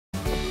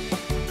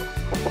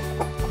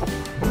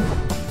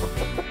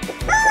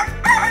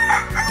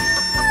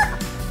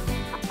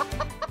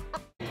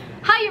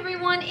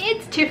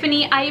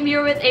Tiffany. I am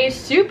here with a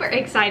super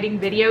exciting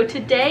video.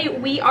 Today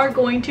we are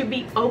going to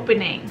be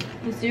opening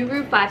the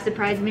Zuru 5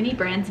 Surprise Mini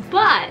Brands,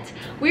 but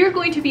we are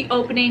going to be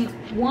opening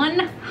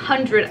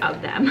 100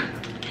 of them.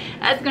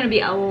 That's going to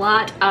be a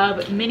lot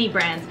of mini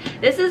brands.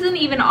 This isn't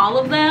even all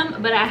of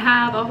them, but I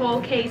have a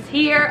whole case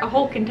here, a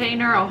whole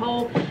container, a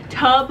whole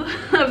tub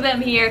of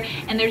them here,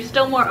 and there's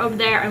still more over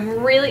there.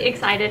 I'm really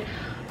excited.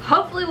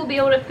 Hopefully we'll be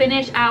able to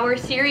finish our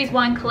Series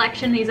 1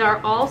 collection. These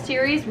are all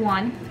Series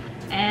 1.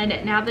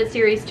 And now that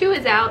Series 2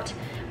 is out,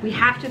 we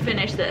have to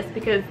finish this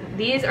because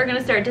these are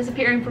gonna start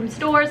disappearing from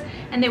stores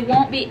and they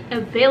won't be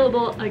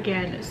available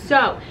again.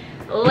 So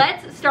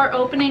let's start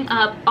opening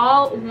up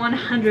all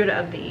 100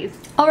 of these.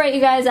 Alright you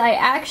guys, I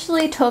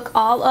actually took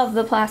all of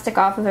the plastic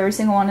off of every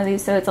single one of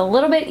these so it's a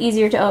little bit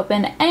easier to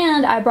open,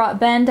 and I brought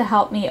Ben to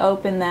help me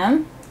open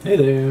them. Hey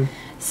there.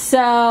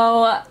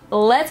 So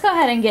let's go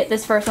ahead and get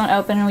this first one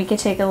open and we can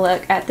take a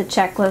look at the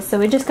checklist. So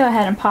we just go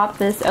ahead and pop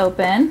this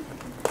open.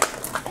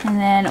 And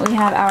then we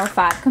have our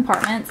 5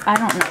 compartments. I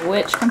don't know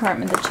which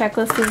compartment the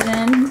checklist is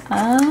in.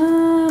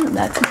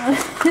 That's not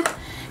it.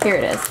 Here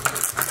it is.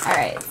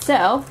 Alright,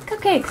 so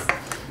cupcakes.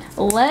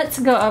 Let's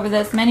go over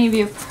this. Many of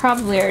you have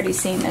probably already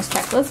seen this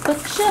checklist,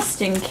 but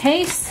just in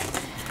case,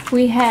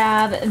 we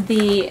have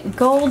the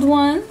gold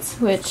ones,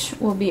 which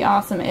will be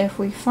awesome if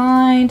we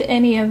find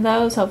any of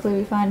those. Hopefully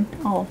we find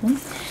all of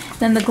them.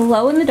 Then the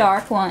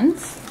glow-in-the-dark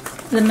ones,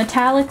 the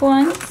metallic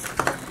ones,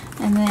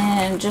 and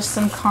then just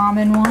some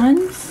common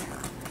ones.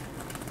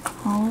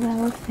 All of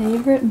our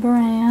favorite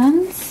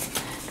brands.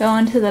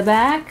 Going to the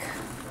back,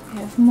 we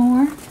have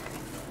more.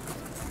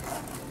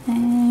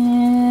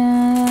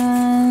 And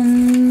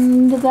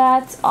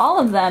that's all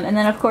of them. And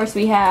then of course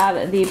we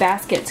have the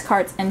baskets,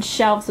 carts, and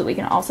shelves that we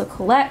can also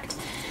collect.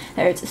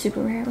 There's a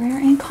super rare, rare,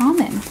 and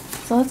common.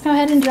 So let's go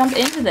ahead and jump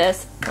into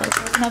this. Let's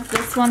open up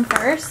this one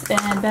first,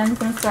 and Ben's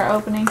gonna start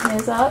opening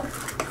his up.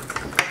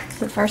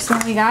 So the first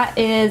one we got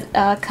is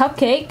a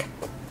cupcake.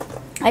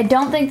 I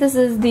don't think this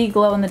is the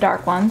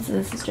glow-in-the-dark ones.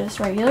 This is just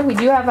regular. We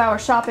do have our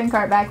shopping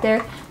cart back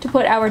there to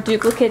put our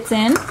duplicates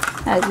in,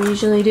 as we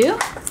usually do.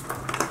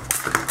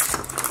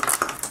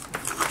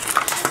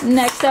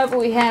 Next up,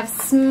 we have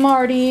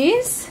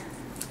Smarties.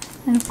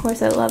 And of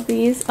course, I love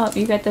these. Oh,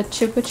 you got the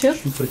Chupa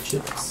Chups. Chupa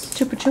Chips.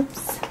 Chupa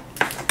Chups.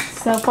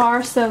 So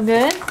far, so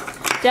good.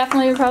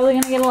 Definitely, we're probably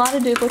going to get a lot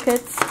of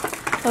duplicates.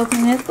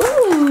 Opening this.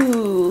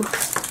 Ooh!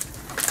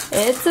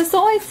 It's a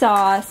soy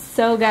sauce.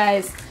 So,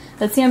 guys,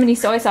 let's see how many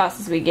soy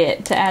sauces we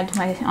get to add to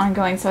my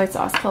ongoing soy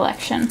sauce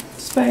collection.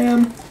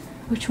 Spam.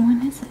 Which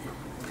one is it?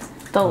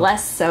 The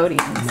less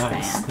sodium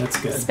Nice. Spam. That's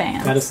good.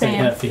 Spam. Gotta stay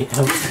Spam. healthy.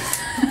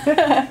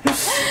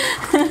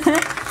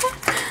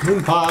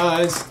 Moon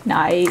pies.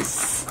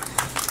 Nice.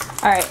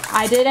 Alright,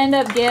 I did end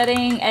up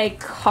getting a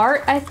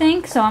cart, I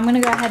think, so I'm going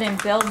to go ahead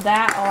and build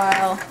that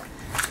while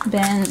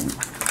Ben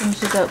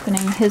finishes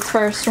opening his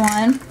first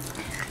one.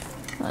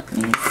 Let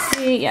me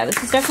see. Yeah, this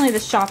is definitely the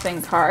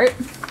shopping cart.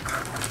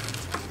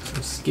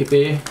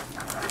 Skippy.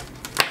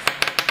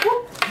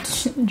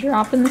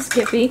 Dropping the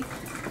Skippy.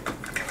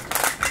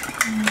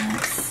 And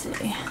let's see.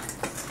 Okay,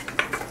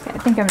 I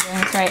think I'm doing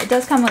this right. It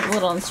does come with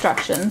little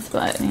instructions,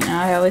 but you know,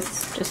 I always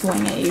just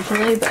wing it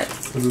usually. But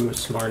Ooh,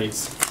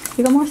 Smarties.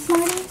 You got more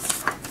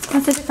Smarties?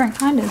 That's a different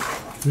kind of.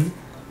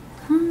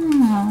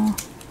 Oh,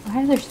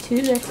 why there's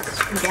 2? There's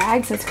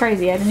bags. That's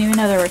crazy. I didn't even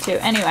know there were 2.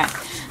 Anyway,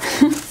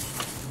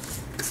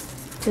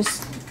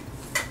 just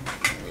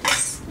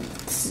let's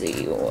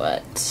see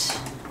what.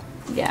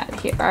 Yeah,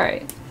 here.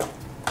 Alright.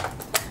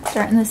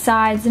 Starting the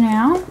sides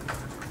now.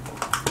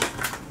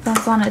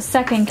 That's on his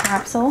second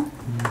capsule.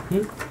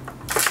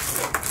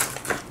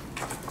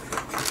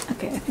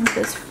 Okay, I think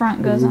this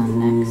front goes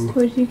on next.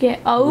 What did you get?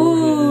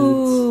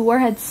 Oh,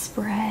 Warhead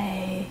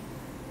spray.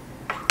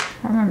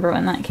 I remember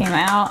when that came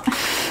out.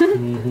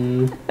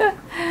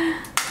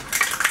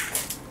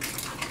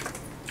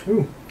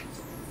 Ooh,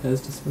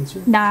 as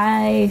dispenser.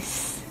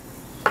 Nice.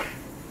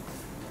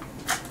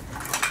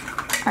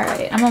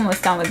 Alright, I'm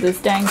almost done with this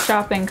dang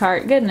shopping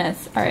cart.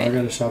 Goodness. Alright. I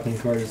got a shopping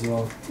cart as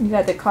well. You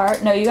got the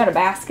cart? No, you got a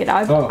basket.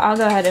 I'll go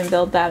ahead and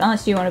build that.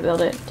 Unless you want to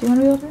build it. Do you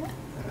want to build it?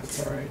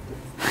 That's alright.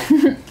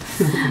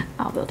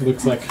 I'll build it.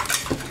 Looks like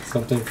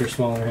something for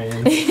smaller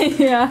hands.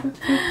 Yeah,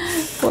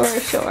 for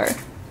sure.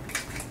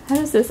 How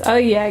does this? Oh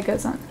yeah, it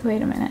goes on.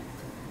 Wait a minute.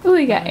 Ooh,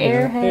 we got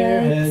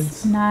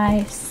airheads.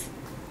 Nice.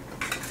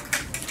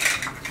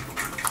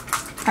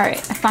 Alright,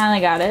 I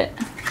finally got it.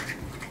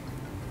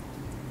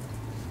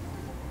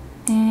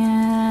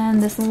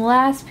 And this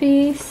last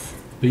piece.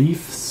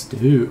 Beef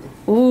stew.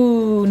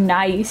 Ooh,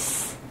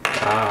 nice.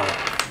 Wow.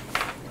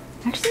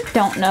 I actually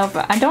don't know if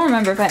I don't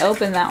remember if I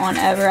opened that one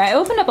ever. I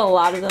opened up a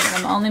lot of them and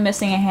I'm only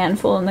missing a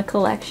handful in the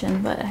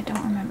collection, but I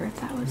don't remember if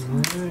that was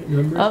one. Alright,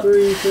 number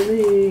 3 for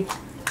me.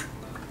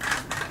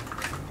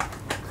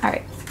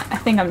 Alright, I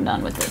think I'm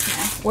done with this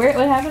now. What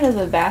happened to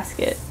the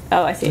basket?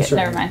 Oh, I see it.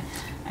 Never mind.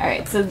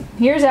 Alright, so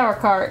here's our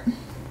cart.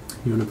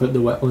 You want to put the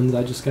wet ones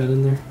I just got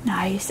in there?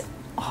 Nice.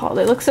 Oh,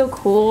 they look so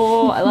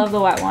cool. I love the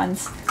wet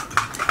ones.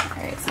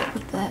 Alright, so I'll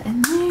put that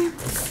in there.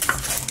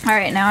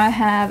 Alright, now I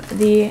have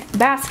the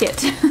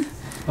basket.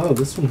 Oh,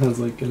 this one has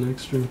like an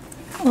extra.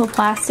 Little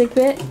plastic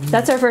bit.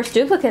 That's our first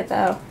duplicate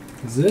though.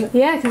 Is it?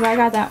 Yeah, because I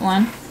got that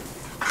one.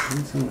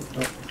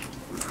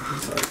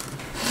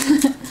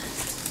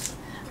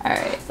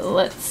 Alright,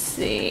 let's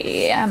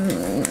see. I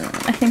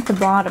think the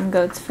bottom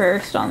goes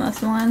first on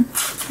this one.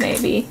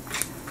 Maybe.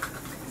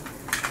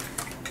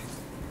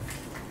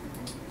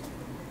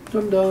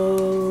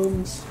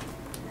 Dum-dums.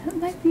 That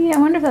might be. I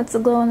wonder if that's the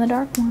glow in the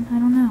dark one. I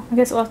don't know. I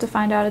guess we'll have to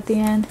find out at the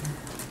end.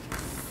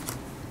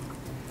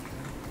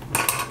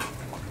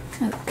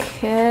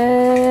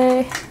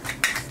 Okay.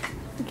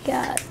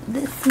 Got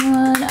this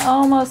one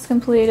almost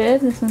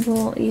completed. This one's a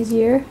little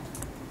easier.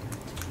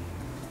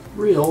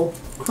 Real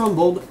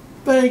crumbled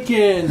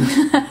bacon.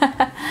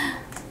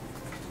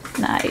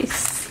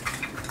 Nice.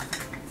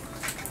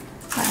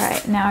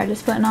 Alright, now we're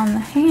just putting on the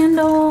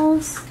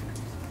handles.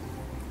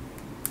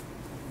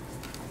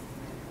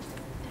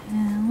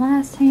 And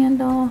last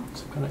handle.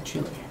 Some kind of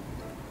chili.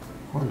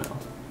 Or no.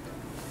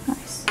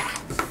 Nice.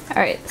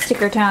 Alright,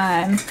 sticker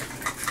time.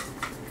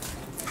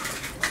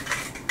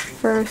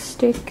 First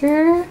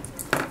sticker.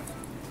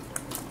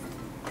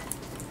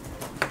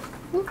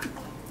 Oop.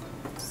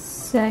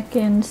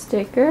 Second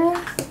sticker.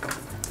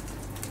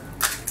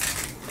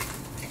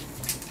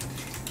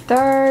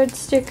 Third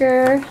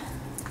sticker.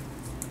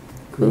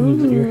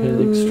 Grooves in your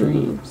head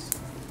extremes.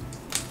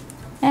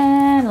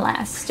 And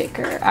last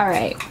sticker.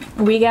 Alright,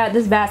 we got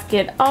this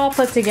basket all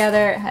put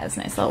together. It has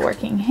nice little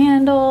working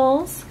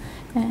handles.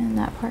 And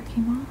that part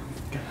came off.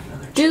 Got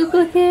another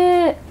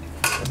Duplicate.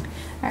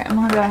 Alright, I'm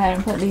gonna go ahead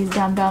and put these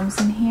dum-dums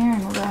in here,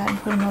 and we'll go ahead and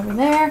put them over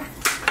there.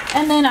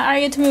 And then I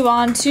get to move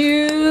on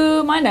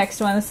to my next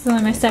one. This is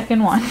only my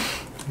second one.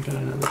 I got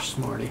another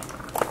Smartie.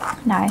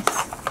 Nice.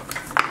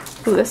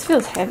 Ooh, this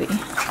feels heavy.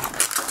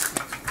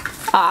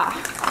 Ah.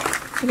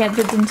 I got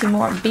dipped into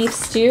more beef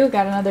stew.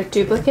 Got another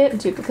duplicate.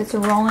 Duplicates are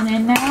rolling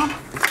in now.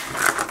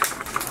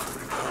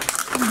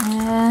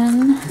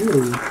 And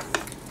Ooh.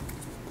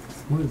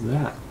 What is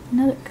that?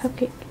 another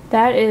cupcake.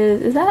 That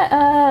is that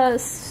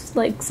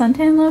like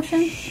suntan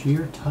lotion?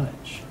 Sheer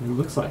touch. It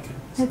looks like it.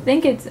 I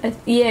think it's,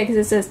 yeah, because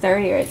it says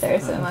 30 right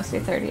there, so it must be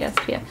 30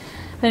 SPF.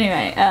 But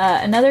anyway,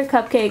 another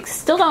cupcake.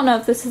 Still don't know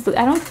if this is,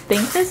 I don't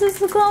think this is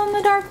the glow in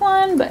the dark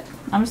one, but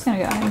I'm just going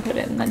to go ahead and put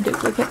it in the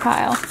duplicate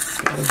pile.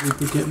 Got a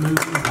duplicate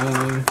moving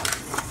pie.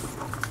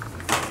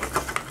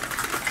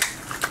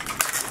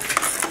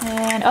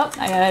 And, oh,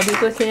 I got a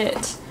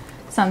duplicate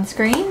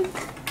sunscreen.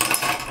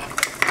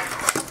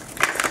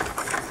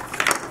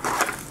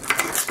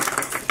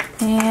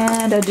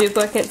 And a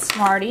duplicate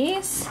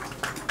Smarties.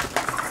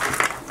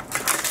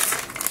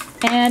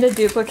 And a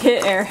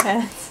duplicate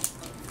Airheads.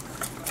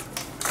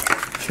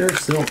 Pure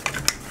silk.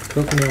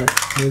 Coconut.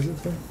 What is it?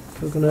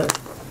 Coconut.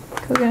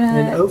 Coconut.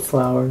 And oat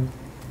flour.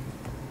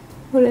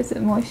 What is it?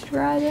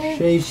 Moisturizer?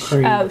 Shave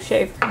cream. Oh,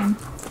 shave cream.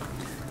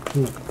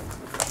 Hmm.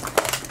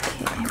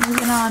 Okay,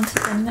 moving on to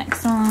the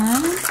next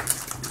one.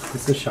 Is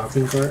this a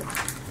shopping cart?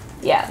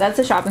 Yeah, that's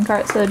a shopping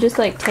cart. So just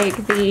like take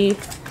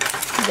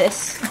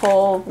this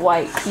whole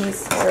white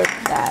piece or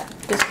that.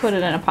 Just put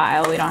it in a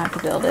pile. We don't have to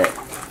build it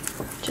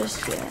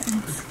just yet.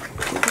 It's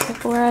duplicate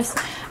for us.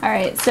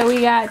 Alright, so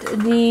we got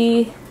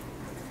the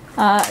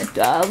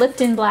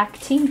Lipton black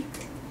tea.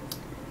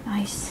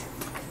 Nice.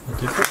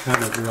 A different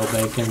kind of real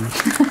bacon.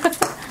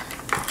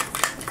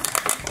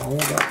 All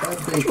about that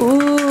bacon.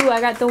 Ooh,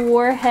 I got the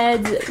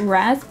Warheads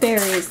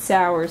raspberry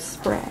sour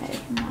spray.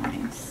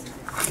 Nice.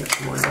 Get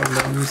some more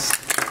dum-dums.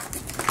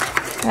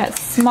 Got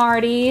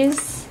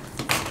Smarties.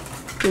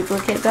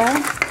 Duplicate though.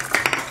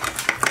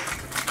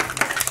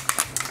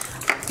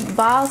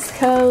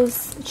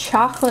 Bosco's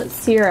chocolate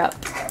syrup.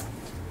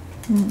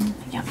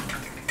 Yum.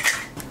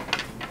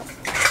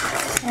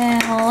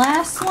 And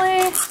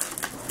lastly,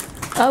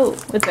 oh,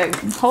 with a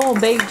whole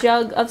big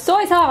jug of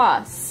soy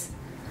sauce.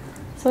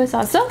 Soy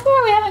sauce. So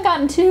far we haven't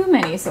gotten too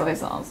many soy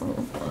sauces.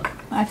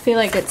 I feel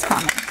like it's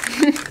coming.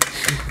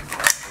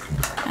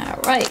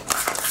 Alright.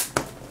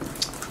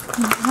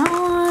 Move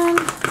on.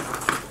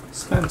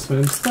 Spam,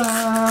 spam,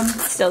 spam.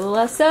 Still the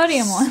less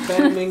sodium one.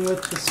 Spamming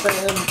with the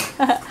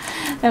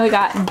spam. Then we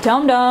got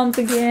dum-dums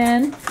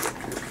again.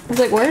 I was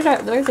like, where'd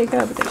they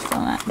go? But they're still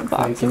in that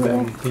box Bacon, over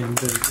there. bacon,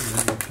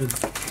 bacon.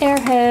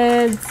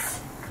 Airheads.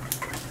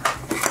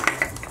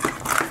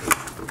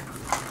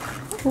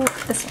 Ooh,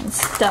 this one's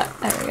stuck.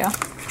 There we go.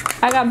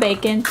 I got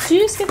bacon. Did you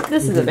just get,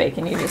 this is the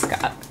bacon you just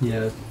got.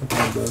 Yeah, I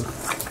got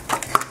both.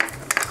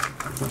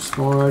 More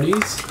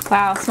Smarties.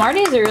 Wow,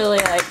 Smarties are really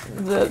like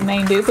the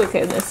main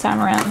duplicate this time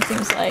around, it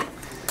seems like.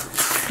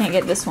 Can't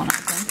get this one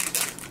open.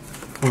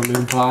 More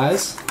moon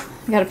pies.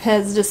 I got a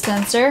Pez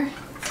dispenser.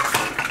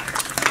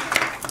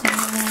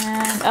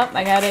 And, oh,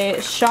 I got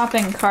a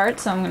shopping cart,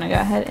 so I'm going to go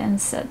ahead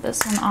and set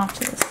this one off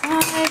to the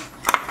side.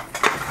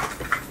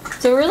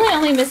 So we're really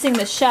only missing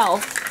the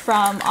shelf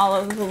from all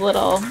of the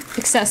little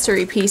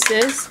accessory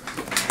pieces.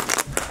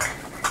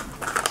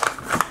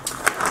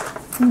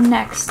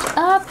 Next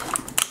up,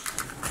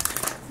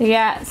 we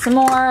got some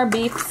more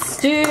beef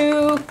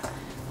stew.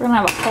 We're gonna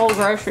have a whole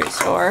grocery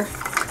store.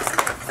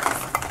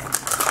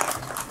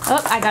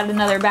 Oh, I got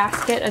another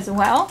basket as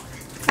well.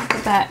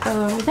 Put that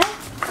over there.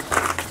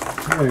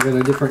 Oh, I got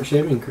a different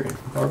shaving cream.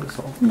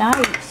 Barbasol.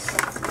 Nice.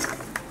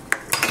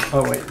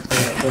 Oh wait,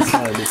 that's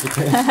not a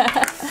duplicate.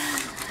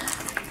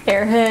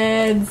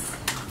 Airheads.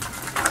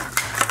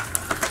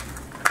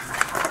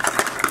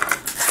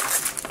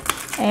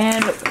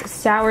 And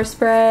sour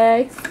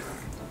spray.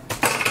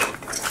 I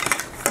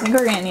think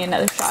we're gonna need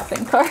another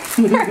shopping cart.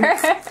 Yeah,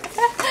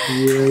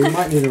 we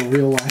might need a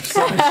real life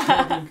size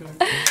shopping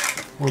cart.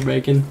 More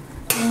bacon.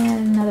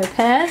 And another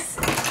Pez.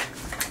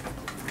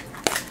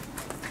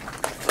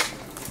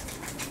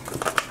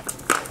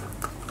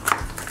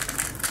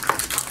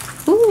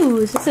 Ooh,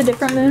 is this a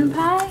different moon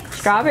pie?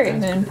 Strawberry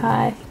moon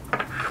pie.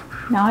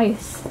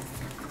 Nice.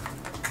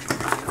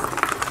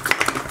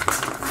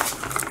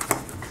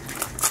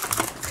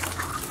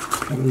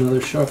 Have another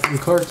shopping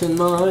cart in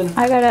mine.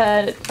 I got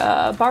a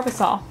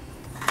Barbasol.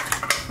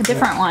 A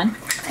different one.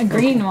 A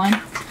green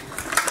one.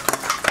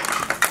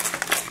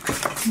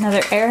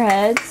 Another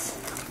Airheads.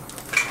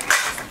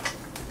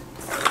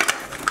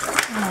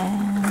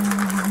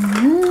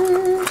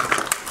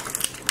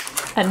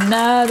 And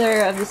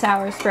another of the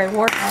sour spray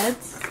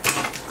warheads.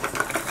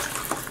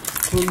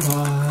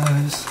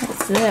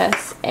 What's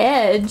this?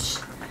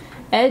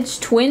 Edge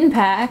twin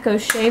pack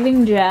of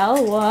shaving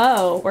gel.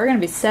 Whoa, we're gonna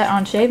be set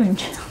on shaving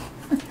gel.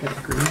 Got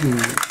a green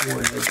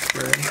warhead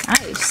spray.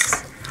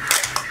 Nice.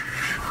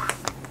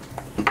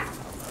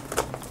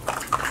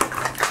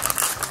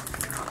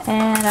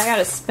 And I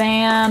gotta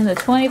spam the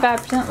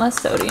 25% less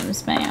sodium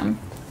spam.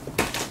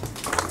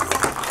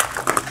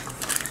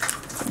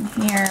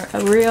 Here, a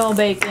real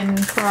bacon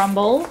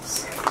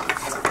crumbles.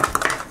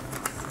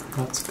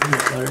 Lots of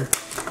peanut butter.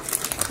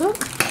 Oop.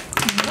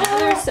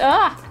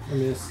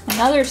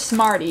 Another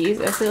Smarties.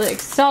 I feel like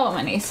so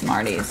many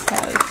Smarties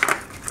have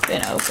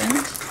been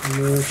opened.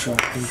 Another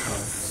shopping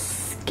cart.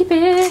 Skip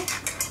it.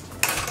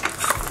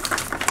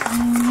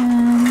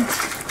 And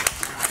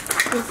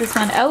what's this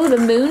one? Oh, the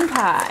moon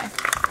pie.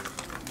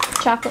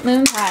 Chocolate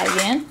moon pie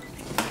again.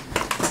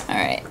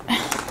 Alright.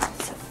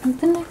 So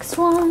the next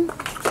one.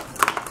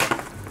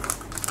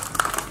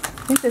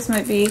 I think this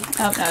might be,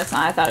 oh no it's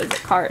not, I thought it was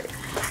a cart.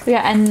 We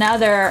got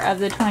another of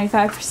the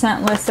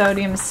 25% less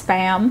sodium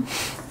spam.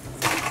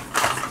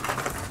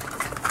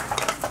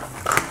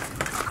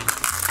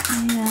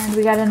 And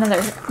we got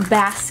another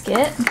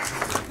basket.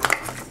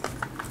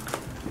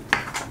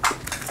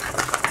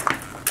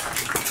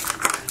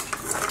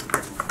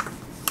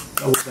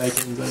 Oh,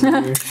 bacon's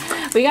over here.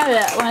 We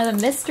got one of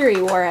the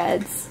mystery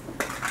warheads.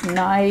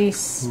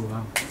 Nice. Oh,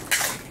 wow.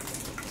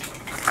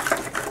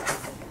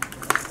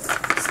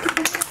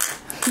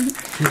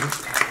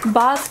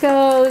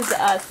 Bosco's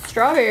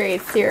strawberry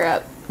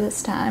syrup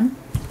this time.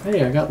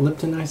 Hey, I got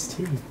Lipton iced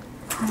tea.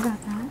 I got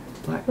that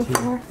Black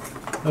before. tea.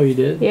 Oh, you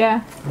did?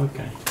 Yeah.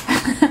 Okay.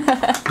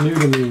 New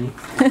to me.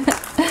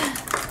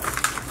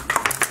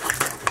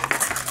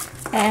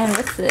 And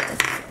what's this?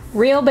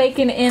 Real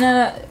bacon in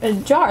a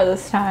jar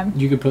this time.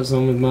 You could put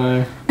some with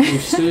my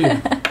beef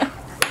stew.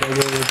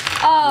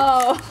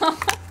 Oh.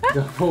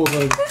 Double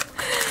the,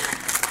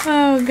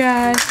 Oh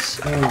gosh.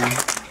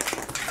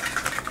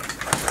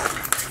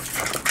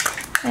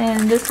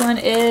 And this one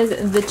is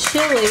the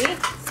chili.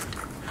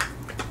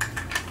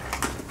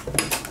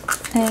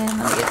 And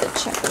let me get the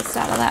checklist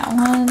out of that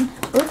one.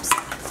 Oops.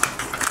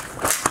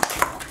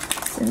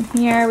 It's in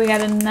here. We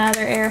got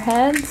another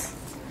Airheads.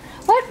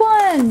 What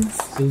ones?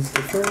 These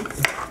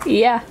different?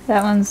 Yeah,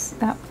 that one's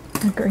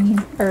green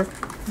or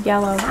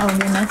yellow. Oh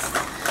goodness.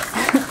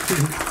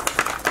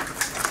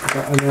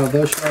 Got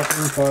another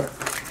shopping cart.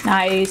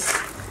 Nice.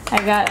 I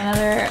got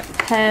another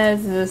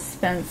Pez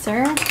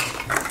dispenser.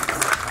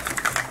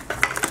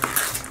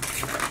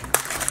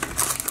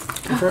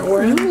 Different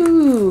warhead?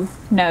 Ooh.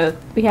 No,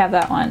 we have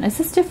that one. Is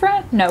this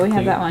different? No, we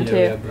have that one yeah, too.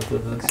 We have both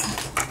of those.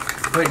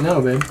 Okay. Wait,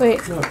 no, babe.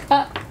 Wait. No.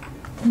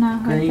 No.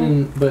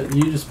 Green, but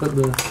you just put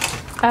the...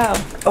 Oh.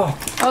 Oh.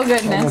 Oh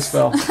goodness. Almost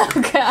fell. Oh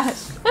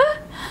gosh.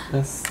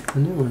 That's the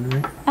new one,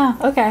 right? Oh,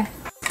 okay.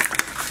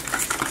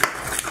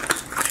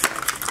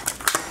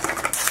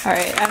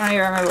 Alright, I don't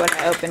even remember what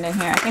I opened in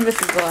here. I think this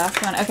is the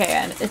last one. Okay,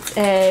 and it's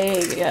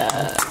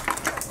a,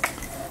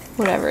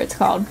 whatever it's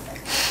called.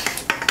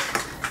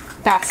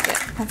 Basket.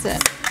 That's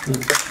it.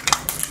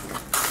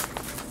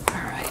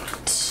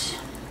 Alright. It's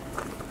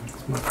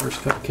my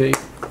first cupcake.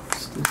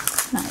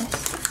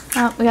 Nice.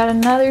 Oh, we got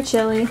another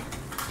chili.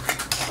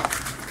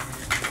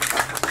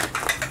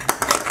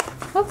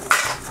 Oops.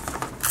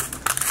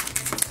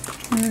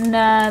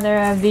 Another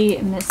of the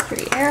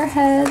mystery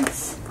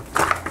Airheads.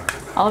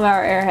 All of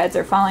our Airheads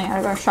are falling out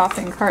of our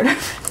shopping cart.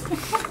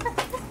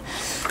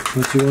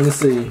 What you want to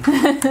see?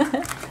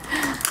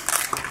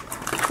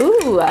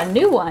 Ooh, a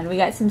new one. We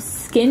got some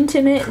skin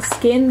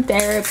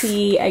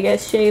therapy, I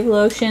guess, shave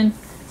lotion.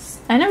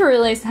 I never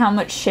realized how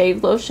much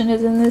shave lotion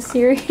is in this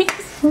series.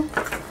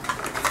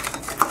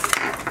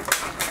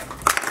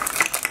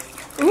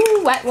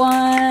 Ooh, wet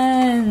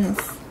ones.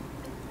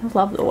 I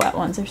love the wet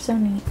ones. They're so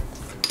neat.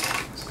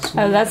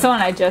 Oh, that's the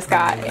one I just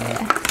got.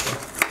 Yeah.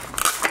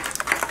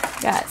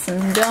 Got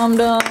some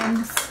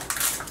dum-dums.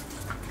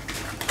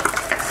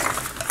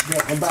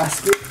 Got my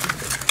basket.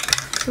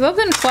 We've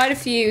opened quite a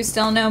few,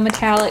 still no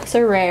metallics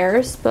or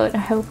rares, but I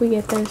hope we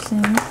get there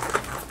soon.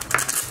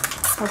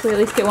 Hope we at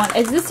least get one.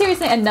 Is this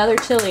seriously another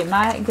chili?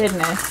 My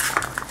goodness.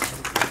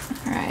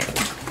 Alright.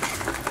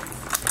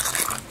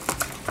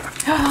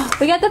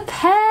 We got the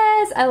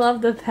Pez! I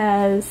love the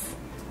Pez.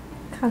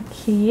 How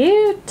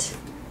cute.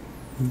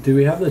 Do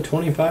we have the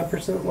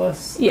 25%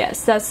 less?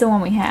 Yes, that's the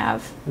one we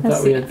have. I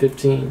thought we had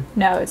 15.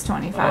 No, it's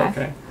 25. Oh,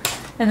 okay.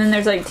 And then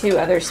there's like 2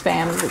 other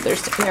spams that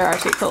there are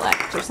to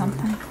collect or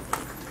something.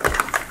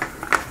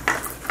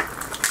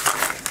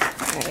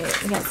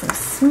 Alright, we got some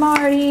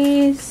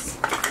Smarties.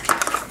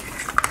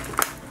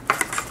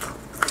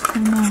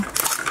 Oh,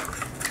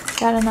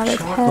 got another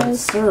Chocolate Pez.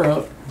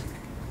 syrup.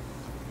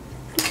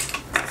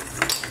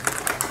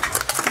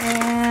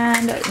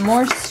 And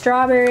more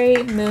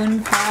strawberry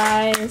moon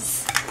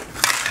pies.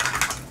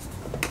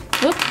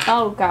 Whoop.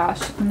 Oh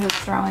gosh, I'm just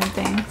throwing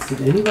things.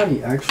 Did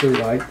anybody actually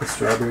like the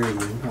strawberry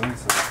moon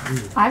pies?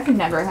 I've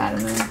never had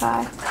a moon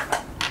pie.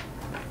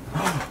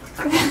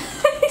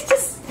 He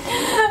just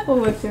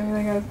looked at me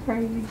like I was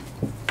crazy.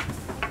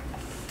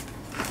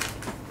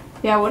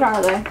 Yeah, what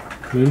are they?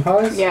 Moon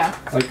pies? Yeah.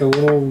 Like a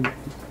little,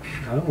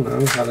 I don't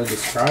know how to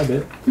describe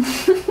it.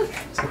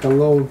 It's like a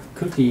little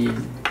cookie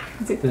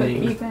It's a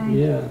cookie thing.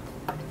 Yeah.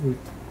 With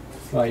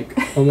like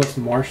almost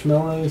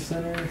marshmallow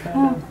center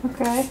kind of. Oh,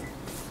 okay.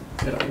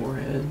 Got a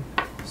warhead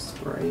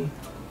spray.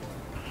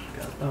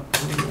 Got up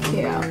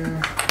Yeah.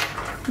 there.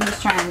 I'm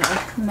just trying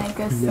to make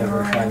us some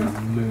Never had a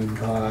room. moon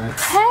pie.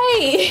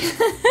 Hey!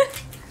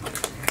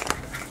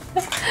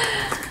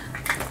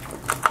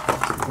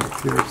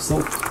 Pure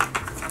salt.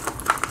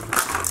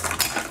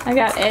 I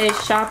got a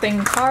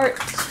shopping cart.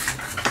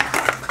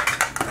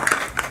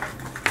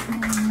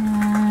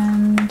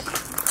 And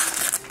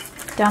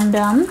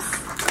Dum-Dums.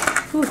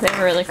 Ooh, they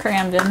were really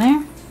crammed in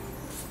there.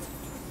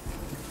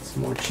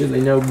 Some more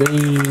chili no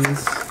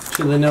beans.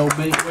 Chili no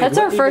beans. Wait, That's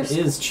what our first.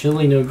 is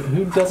chili no beans?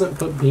 Who doesn't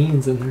put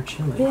beans in their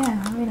chili?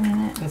 Yeah, wait a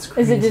minute. That's Is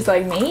crazy. it just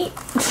like meat?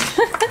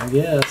 I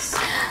guess.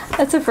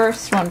 That's the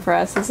first one for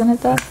us, isn't it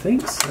though? I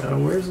think so.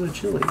 Where's the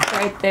chili?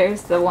 Right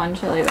there's the one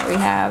chili that we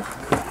have.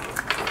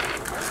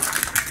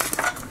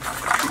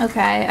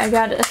 Okay, I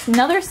got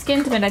another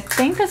skin tint. I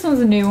think this one's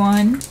a new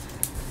one.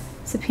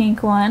 It's a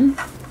pink one.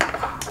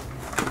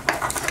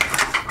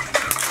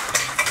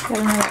 Got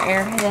another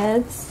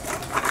Airheads.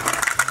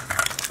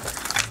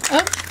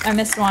 Oh, I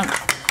missed one.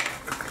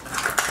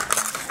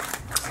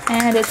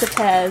 And it's a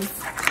Pez.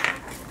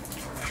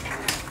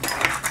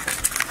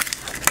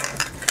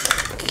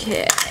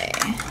 Okay.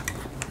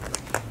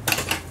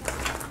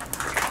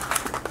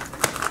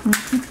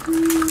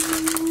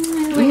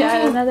 And we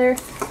got another.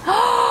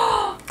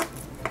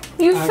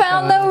 You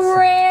found the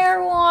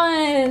rare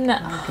one! Oh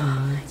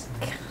my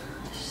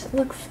gosh, it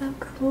looks so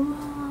cool.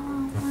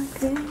 Oh my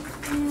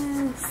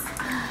goodness.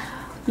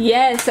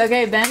 Yes,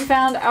 okay, Ben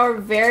found our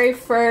very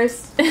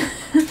first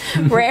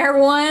rare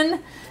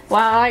one.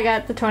 Wow, I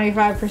got the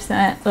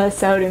 25% less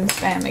sodium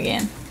spam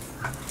again.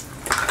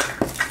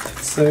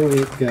 So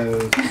it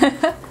goes.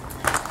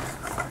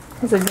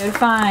 It's a good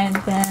find,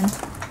 Ben.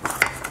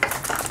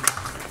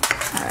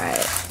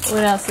 Alright,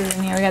 what else is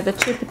in here? We got the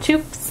Chupa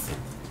Chups.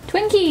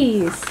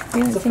 Twinkies! We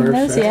haven't seen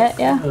those yet,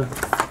 yeah.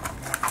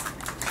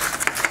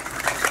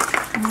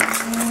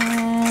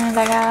 And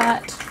I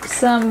got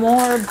some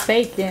more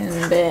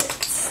bacon bits.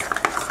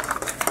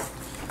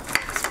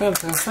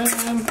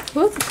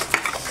 Whoop.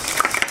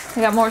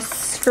 I got more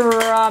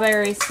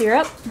strawberry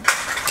syrup.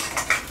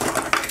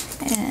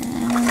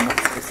 And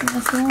let's see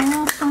something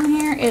else on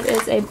here. It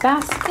is a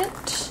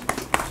basket.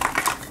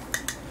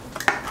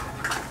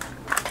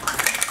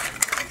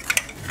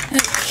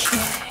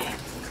 Okay.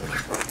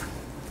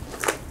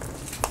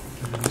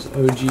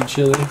 OG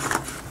chili.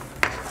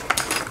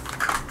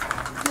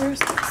 Where's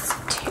this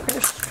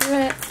tear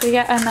strip? We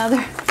got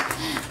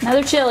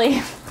another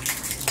chili.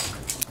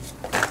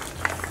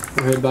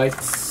 Red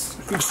bites.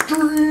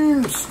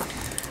 Extremes.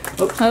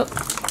 Oh.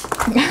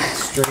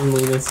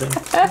 Extremely missing.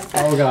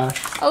 Oh gosh.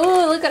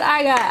 Oh, look what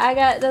I got. I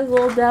got those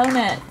little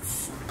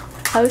donuts.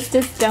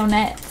 Hostess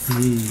donuts.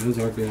 Those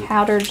are good.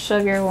 Powdered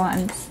sugar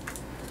ones.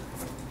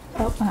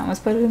 Oh, I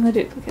almost put it in the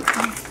duplicate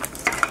one.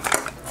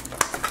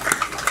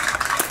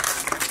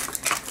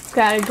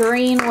 Got a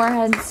green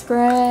warhead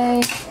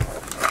spray.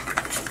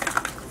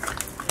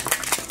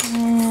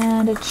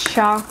 And a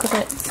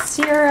chocolate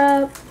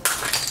syrup.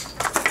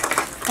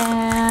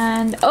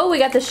 And, oh, we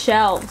got the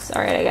shelves.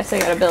 Alright, I guess I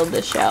gotta build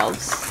the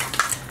shelves.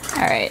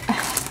 Alright.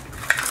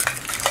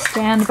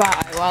 Stand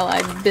by while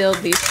I build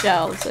these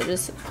shelves. I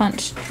just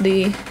punched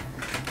the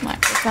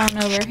microphone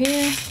over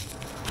here.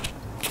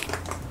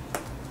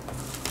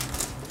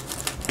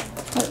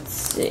 Let's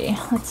see.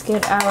 Let's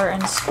get our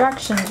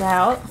instructions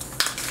out.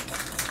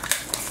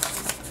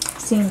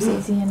 Seems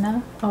easy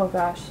enough. Oh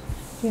gosh.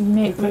 You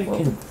made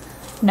Bacon.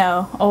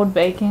 No, old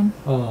bacon.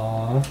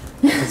 Aww.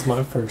 That's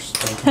my first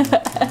bacon.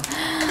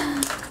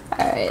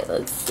 Alright,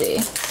 let's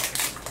see.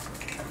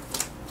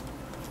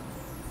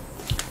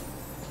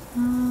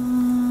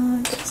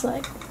 Just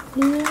like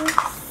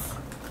this.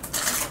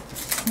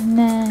 And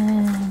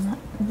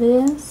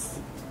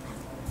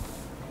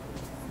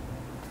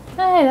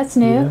That's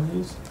Do you new. have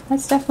these?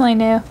 That's definitely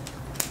new.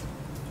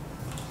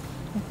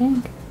 I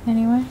think.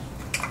 Anyway.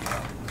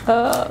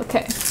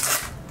 Okay.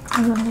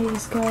 And then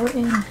these go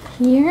in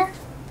here.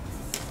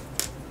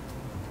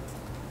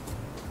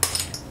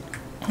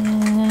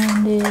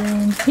 And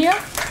in here.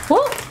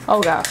 Whoa!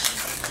 Oh gosh.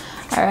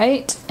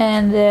 Alright.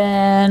 And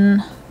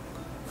then...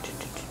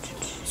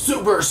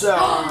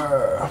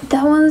 Superstar!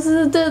 That one's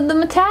the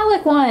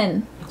metallic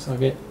one. Looks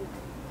like it.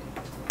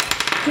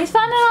 He's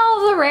finding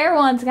all of the rare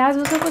ones, guys.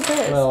 What's up with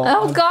this? Well,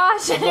 oh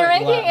gosh, you're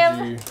making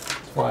him.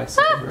 Twice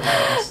over.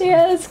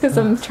 Yes, because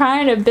I'm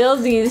trying to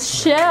build these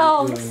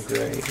shelves. You're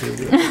doing great. You're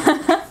doing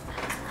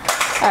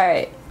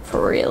Alright,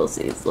 for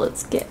realsies,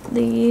 let's get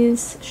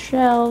these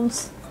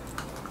shelves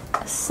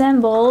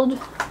assembled.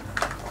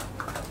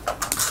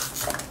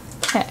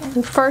 Okay,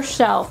 the first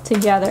shelf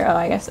together. Oh,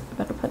 I guess I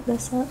better put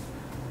this up.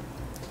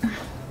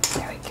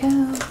 There we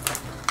go.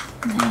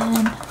 And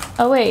then,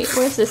 oh wait,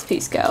 where's this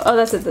piece go? Oh,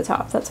 that's at the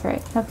top. That's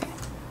right. Okay.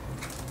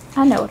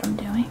 I know what I'm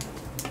doing.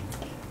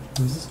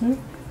 Is this new?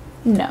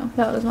 No,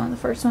 that was one of the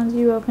first ones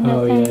you opened.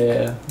 Oh, I think.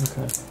 yeah.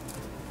 Okay.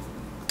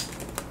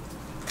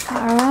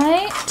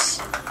 Alright.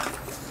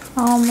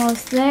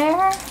 Almost there.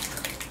 Let's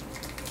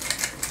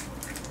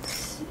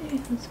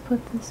see. Let's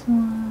put this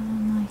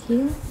one like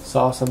here.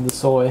 Sauce of the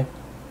soy.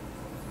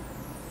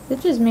 Is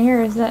it just me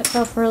or is that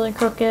stuff really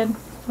crooked?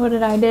 What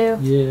did I do?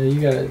 Yeah,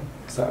 you got it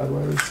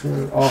sideways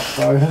or off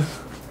by.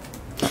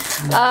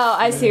 Oh,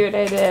 I see what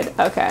I did.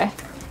 Okay.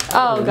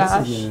 Oh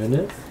gosh. This is new, isn't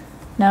it?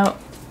 No.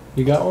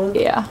 You got one?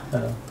 Yeah.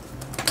 Oh.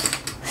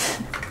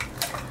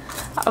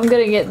 I'm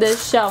gonna get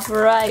this shelf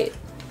right.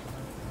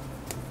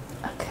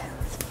 Okay,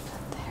 let's put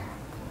that there.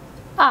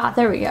 Ah,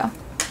 there we go.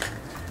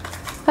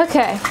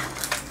 Okay.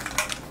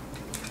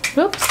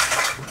 Oops.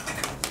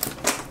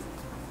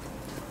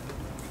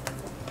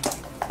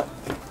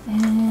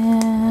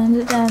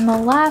 And then the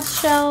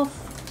last shelf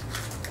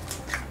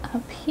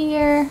up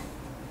here.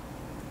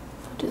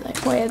 I'll do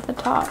like way at the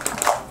top.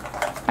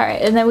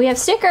 Alright, and then we have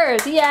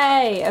stickers!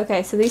 Yay!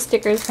 Okay, so these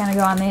stickers kind of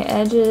go on the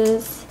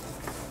edges.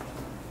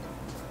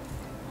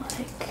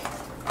 Like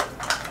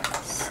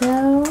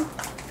so.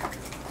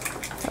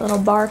 Little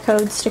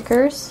barcode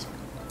stickers.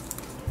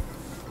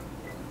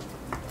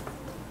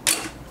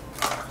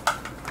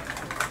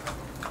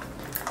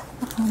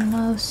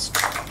 Almost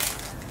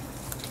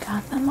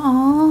got them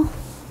all.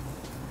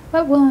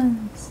 What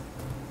ones?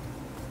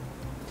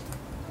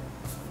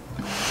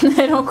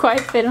 They don't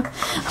quite fit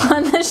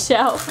on the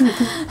shelf.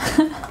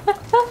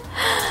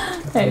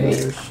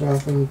 Maybe.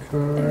 Shopping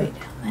cart. Maybe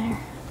down there.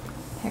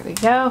 There we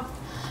go.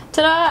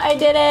 Ta-da! I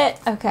did it!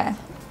 Okay.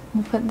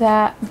 We'll put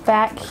that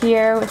back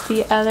here with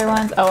the other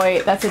ones. Oh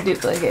wait, that's a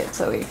duplicate,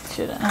 so we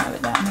shouldn't have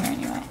it down here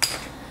anyway.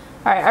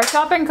 Alright, our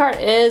shopping cart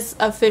is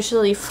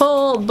officially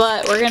full,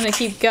 but we're gonna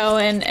keep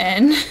going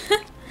and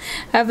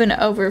have an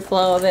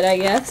overflow of it, I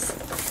guess.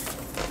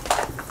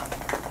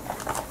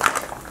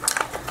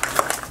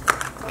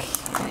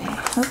 Okay.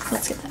 Oh,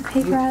 let's get that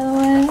paper out of the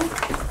way.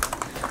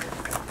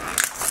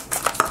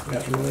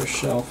 Got another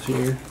shelf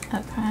here.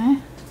 Okay.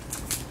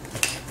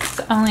 It's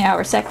only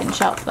our second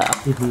shelf though.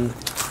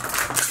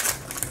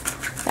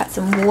 Got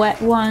some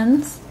wet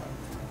ones.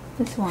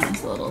 This one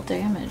is a little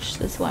damaged,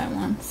 this white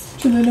one's.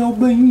 Chili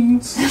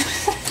beans.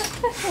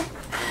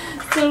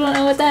 Still don't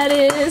know what that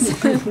is.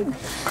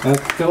 I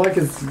feel like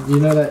it's, you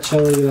know that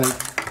chili,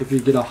 like if you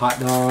get a hot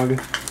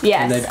dog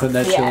Yes. and they put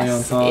that chili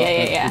on top?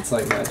 Yeah. It's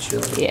like that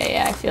chili.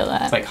 Yeah, I feel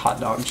that. It's like hot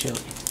dog chili.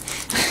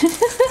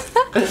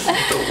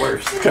 The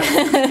worst.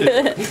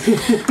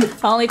 The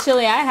only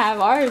chili I have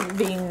are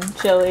bean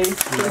chili.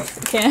 Yeah.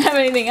 Can't have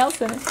anything else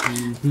in it.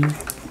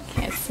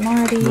 Okay,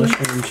 Smarties.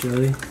 Mushroom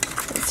chili.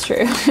 That's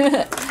true.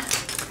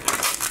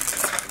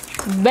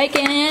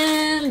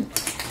 Bacon!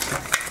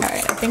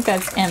 Alright, I think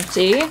that's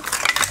empty.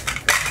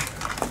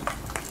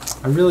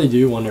 I really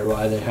do wonder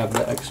why they have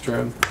the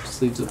extra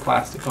sleeves of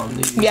plastic on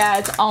these. Yeah,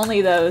 it's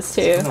only those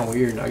two. It's kind of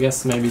weird. I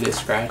guess maybe they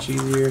scratch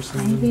easier or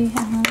something. Maybe,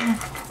 I don't know.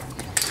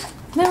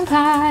 Moon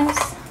pies.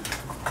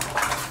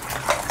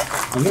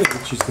 I'm gonna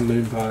get you some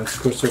moon pies.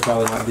 Of course, they're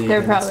probably not vegan.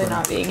 They're probably so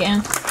not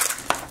vegan.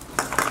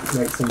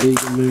 Make some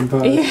vegan moon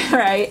pies. Yeah,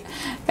 right.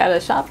 Got a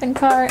shopping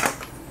cart.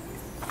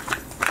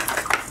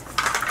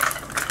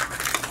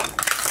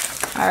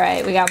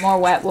 Alright, we got more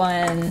wet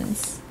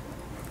ones.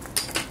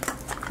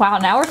 Wow,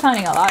 now we're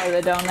finding a lot of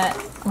the donut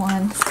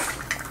ones.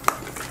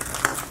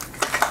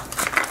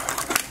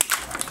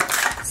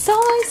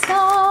 Soy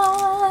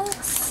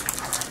sauce.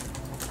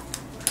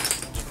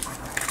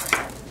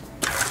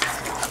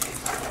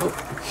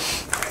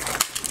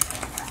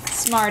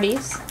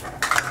 Smarties.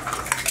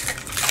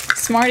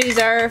 Smarties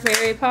are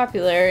very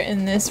popular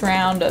in this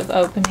round of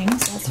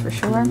openings, that's for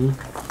sure.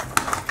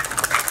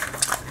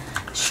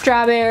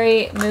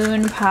 Strawberry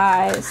moon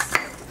pies.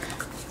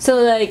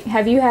 So, like,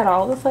 have you had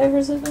all the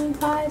flavors of moon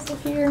pies?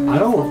 If you remember, I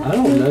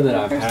don't know that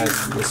I've had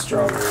the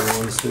strawberry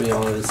ones, to be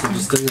honest. It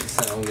just doesn't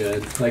sound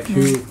good. Like,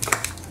 who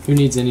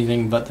needs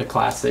anything but the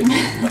classic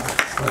moon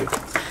pies? Like,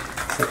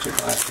 such a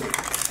classic.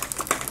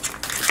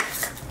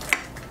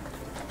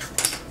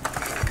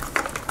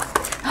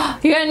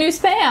 You got a new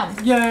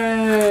Spam.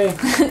 Yay!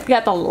 You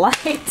got the light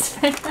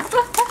Spam.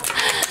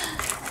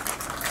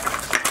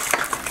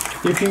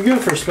 If you go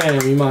for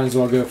Spam, you might as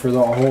well go for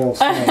the whole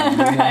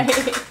Spam.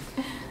 Right.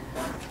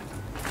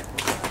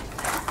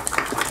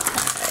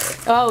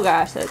 Oh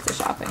gosh, that's a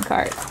shopping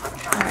cart.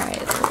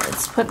 Alright,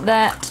 let's put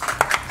that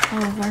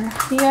over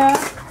here.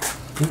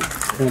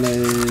 And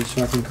a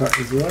shopping cart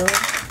as well.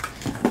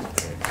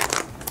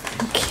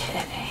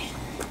 Okay.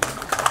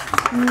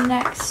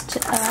 Next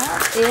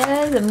up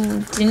is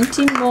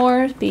Dinty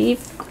Moore's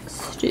beef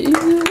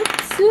stew.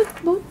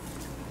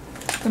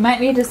 We might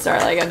need to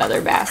start like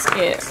another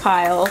basket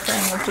pile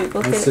thing of I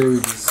duplicates. say we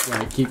just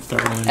like keep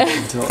throwing it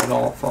until it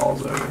all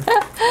falls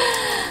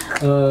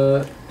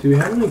over. Do we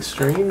have any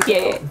extremes?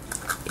 Yeah.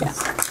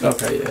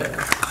 Okay,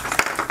 yeah.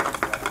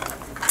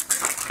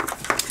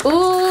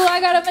 Ooh,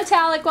 I got a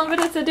metallic one, but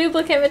it's a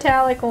duplicate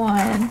metallic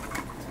one.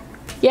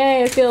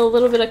 Yay, I feel a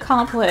little bit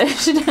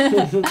accomplished.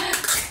 Let's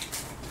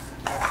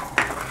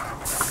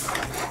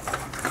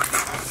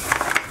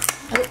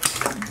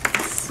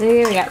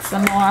see, we got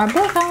some more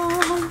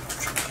bacon.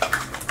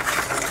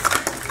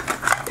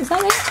 Is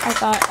that it? I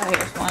thought, oh,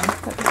 here's one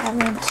that we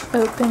haven't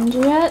opened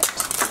yet.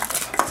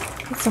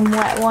 Get some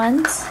wet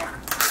ones.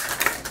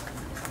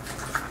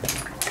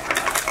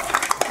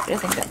 I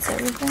think that's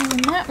everything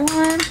in that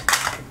one.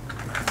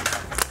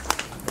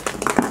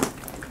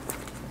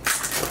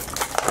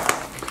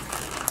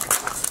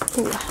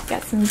 Ooh,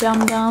 got some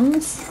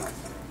dum-dums.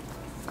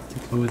 To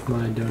go with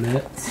my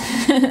donuts.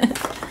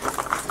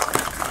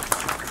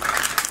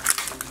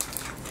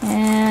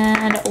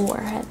 And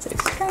Warheads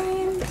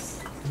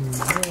Extremes.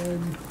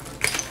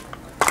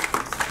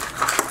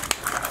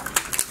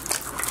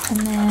 And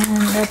then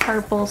the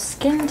purple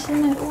skin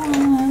tint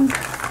one.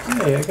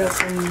 Hey, I got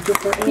some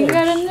different eggs. You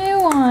got a new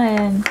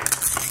one.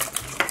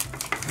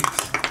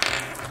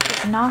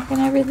 Just knocking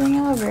everything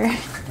over.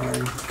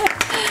 Sorry.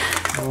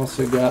 I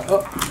also got,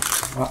 oh,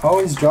 I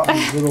always drop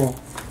these little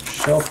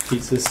shelf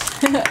pieces.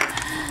 I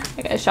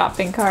got a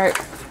shopping cart.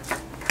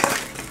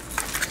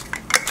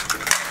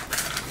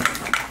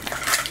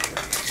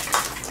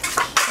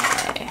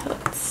 Okay,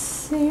 let's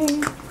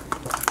see.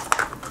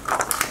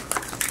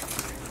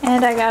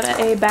 And I got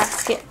a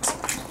basket.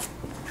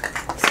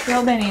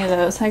 So many of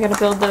those. I gotta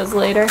build those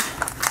later.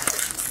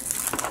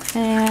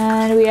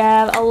 And we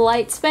have a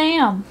light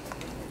Spam.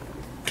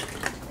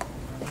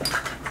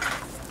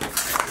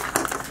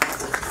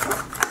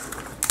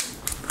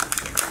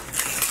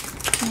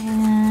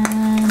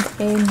 And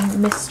a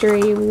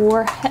mystery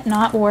warhead,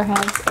 not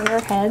warheads,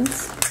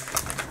 airheads.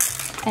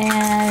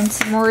 And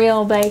some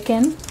real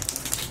bacon.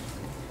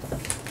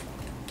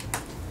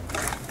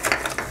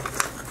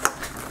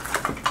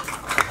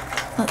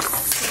 Let's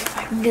see if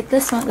I can get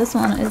this one. This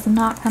one is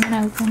not coming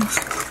open.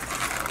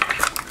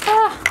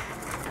 Ah!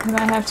 I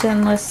might have to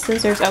enlist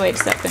scissors. Oh wait,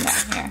 it's open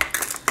down here.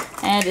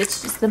 And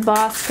it's just the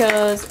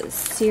Bosco's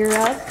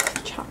syrup.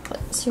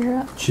 Chocolate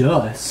syrup.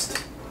 Just.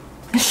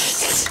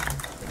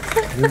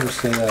 I never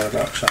say that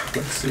about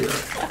chocolate syrup.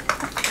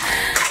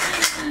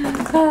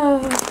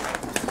 Oh.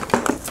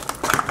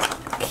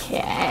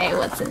 Okay,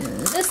 what's in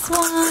this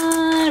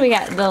one? We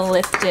got the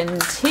Lipton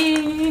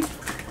tea.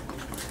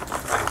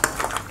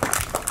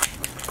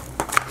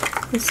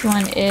 This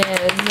one is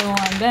the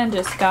one Ben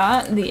just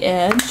got, the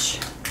Edge.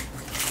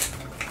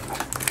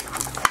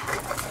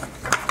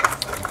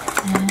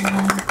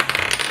 And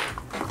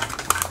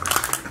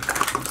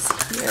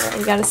here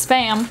we got a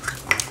Spam.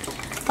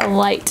 A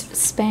light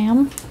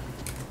Spam.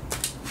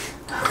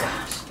 Oh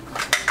gosh.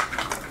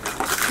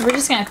 We're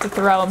just gonna have to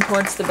throw them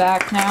towards the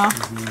back now.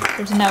 Mm-hmm.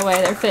 There's no way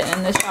they're fitting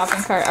in this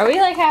shopping cart. Are we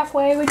like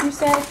halfway, would you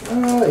say?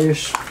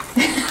 Ish.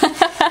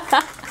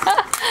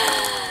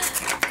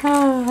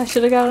 Oh, I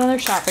should have got another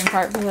shopping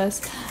cart for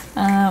this.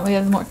 We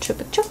have more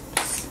Chupa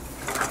Chups.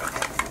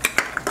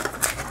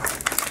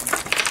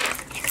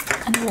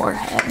 And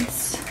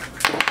Warheads.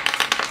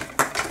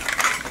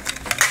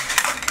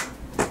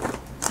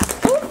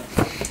 Ooh,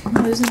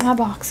 I'm losing my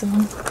box of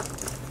them.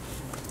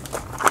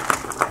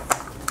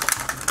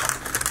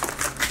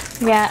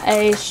 We got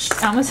a, I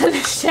almost had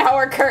a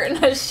shower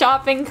curtain, a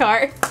shopping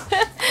cart.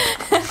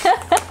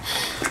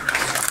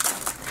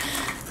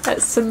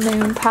 That's some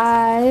moon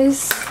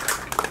pies.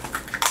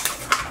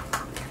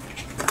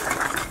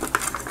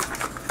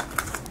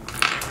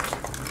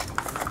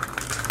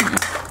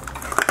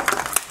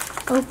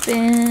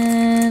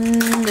 Open.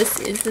 This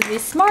is the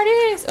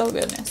Smarties. Oh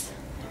goodness.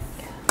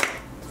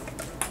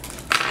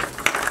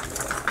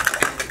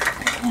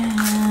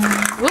 And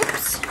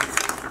whoops.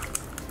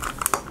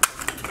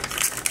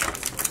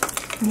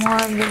 More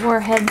of the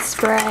Warhead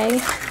spray.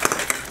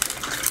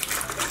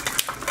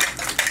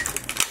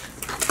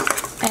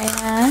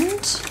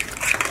 And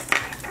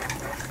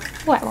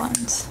wet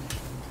ones.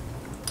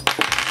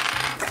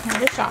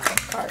 And a shopping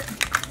cart.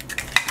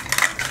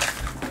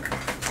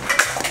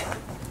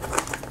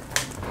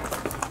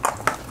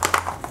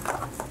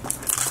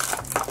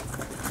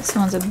 This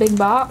one's a big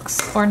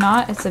box, or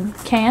not, it's a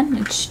can.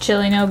 It's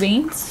chili no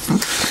beans.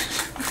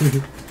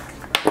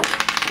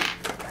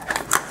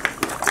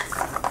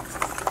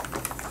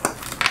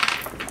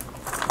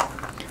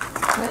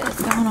 What is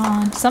going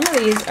on? Some of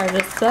these are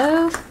just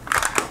so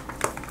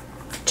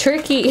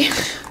tricky.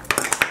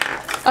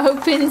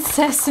 Open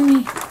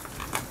sesame.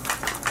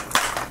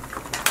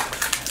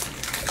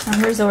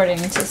 I'm resorting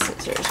to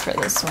scissors for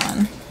this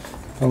one.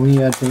 Only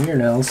you had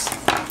fingernails.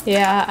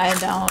 Yeah, I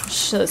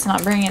don't. Let's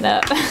not bring it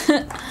up.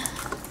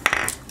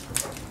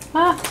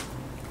 Ah.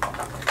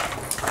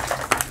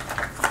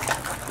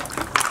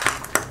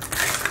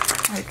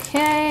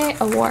 Okay,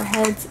 a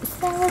Warheads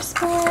Sour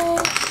Spray.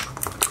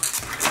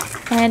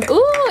 And,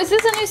 ooh, is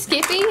this a new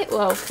Skippy?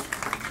 Whoa.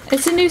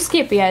 It's a new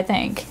Skippy, I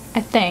think.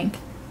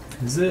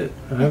 Is it?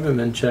 I haven't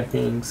been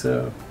checking,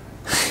 so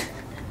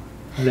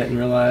I didn't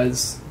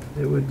realize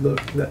it would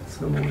look that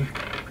similar.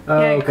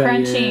 Oh, Yeah, okay,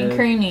 crunchy and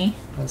creamy.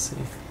 I see.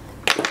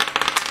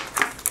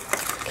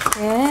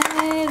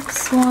 Okay,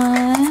 this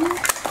one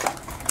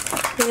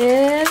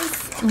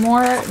is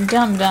more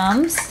Dum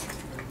Dums.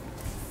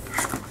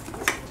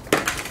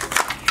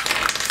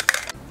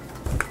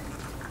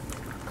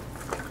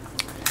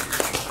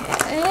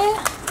 Okay,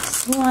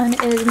 this one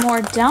is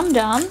more Dum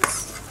Dums.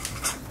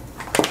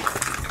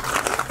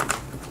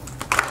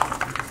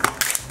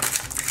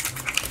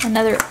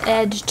 Another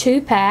Edge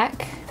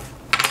 2-pack.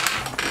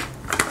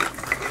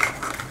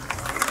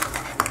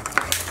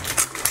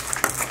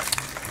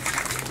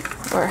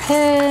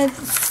 Warheads,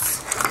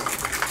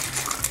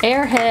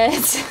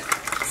 Airheads,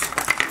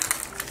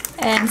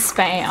 and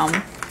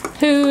Spam.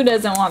 Who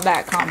doesn't want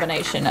that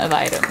combination of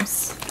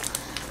items?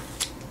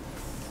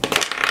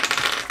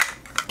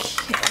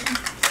 Okay.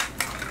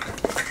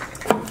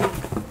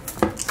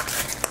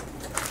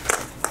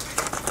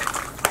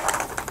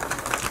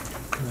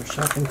 More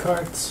shopping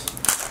carts.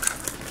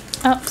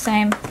 Oh,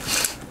 same.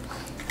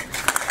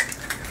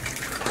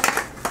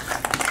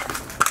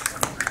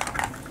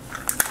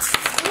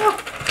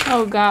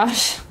 Oh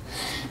gosh.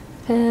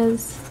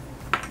 Fizz.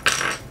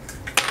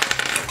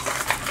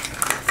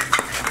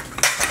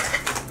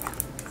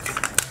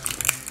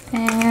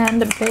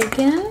 And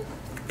bacon.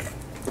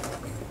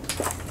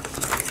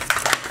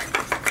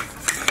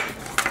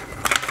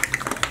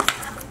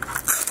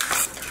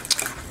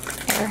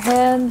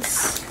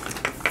 Airheads.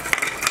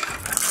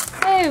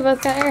 Hey, we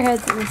both got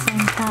airheads at the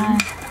same time.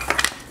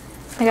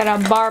 I got a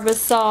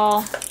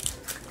Barbasol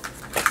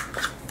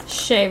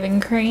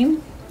shaving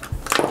cream.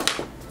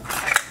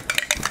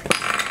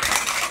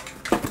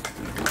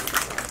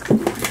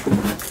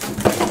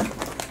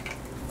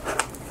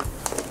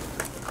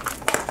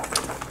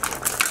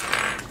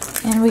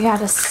 And we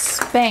got a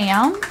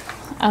Spam,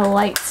 a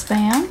light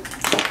Spam.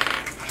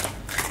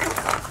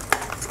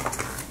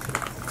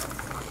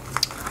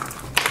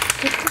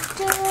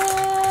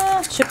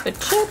 Chupa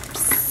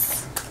Chips.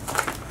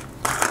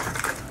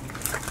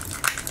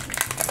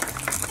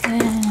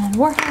 And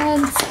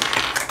Warheads.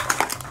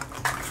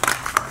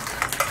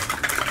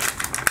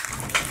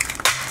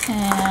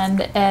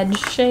 And Edge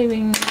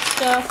shaving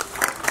stuff.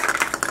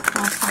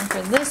 Last one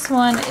for this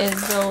one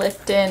is the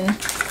Lipton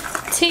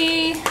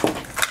tea.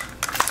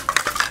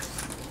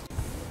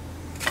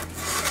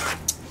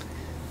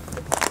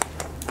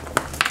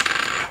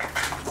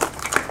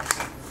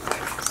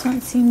 This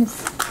one seems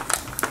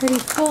pretty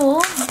full.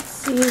 Let's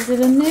see, is it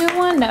a new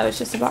one? No, it's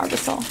just a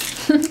Barbasol.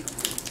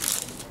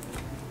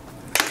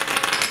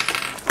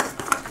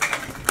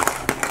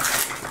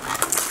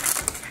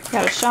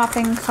 Got a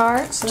shopping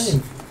cart.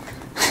 Same.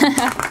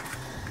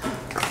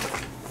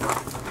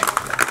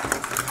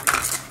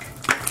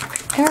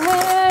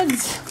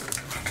 Airheads.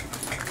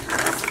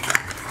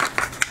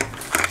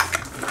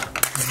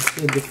 Is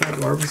it a different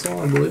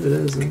Barbasol? I believe it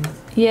is, isn't it?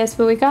 Yes,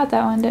 but we got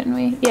that one, didn't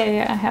we?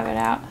 Yeah, I have it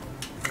out.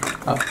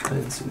 Oh, I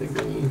didn't see the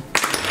green.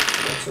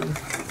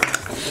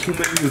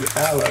 Smooth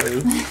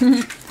aloe.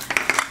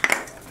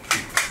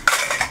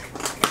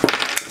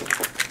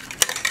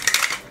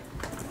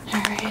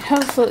 Alright,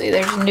 hopefully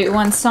there's new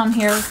ones some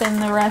here within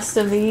the rest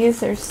of these.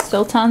 There's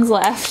still tons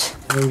left.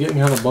 I'm getting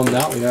kind of bummed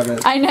out we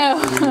haven't I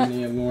know. seen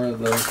any more of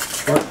the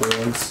sparkly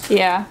ones.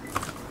 Yeah.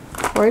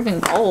 Or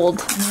even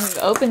gold. I mean, we've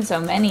opened so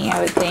many,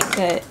 I would think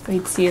that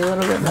we'd see a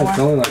little bit more. It's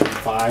only like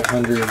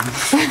 500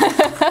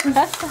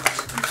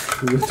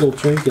 little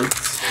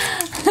trinkets.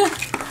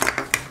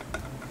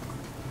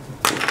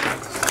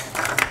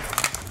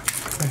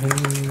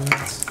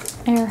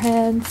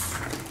 Airheads.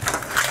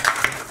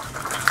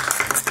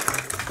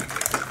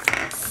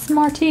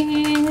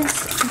 Smarties. I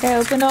think I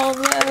opened all of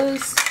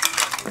those.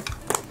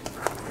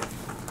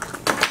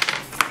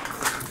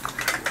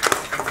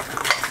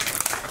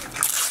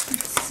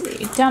 Let's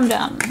see. Dum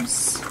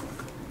Dums.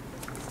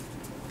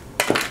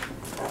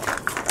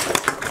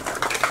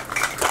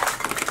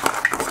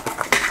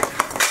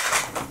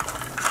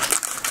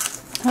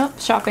 Oh,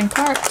 shopping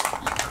cart.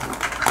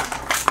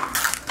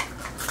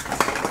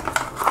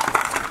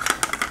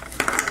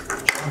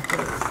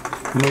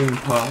 Moon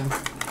pie.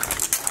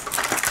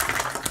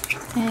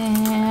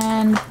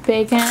 And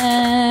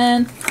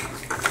bacon.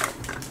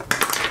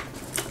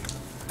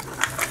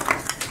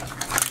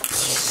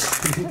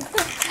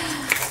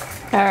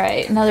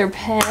 Alright, another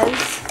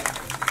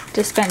Pez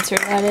dispenser,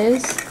 that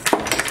is.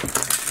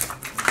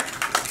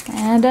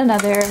 And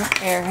another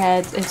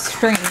Airheads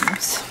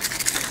Extremes.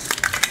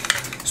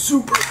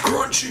 Super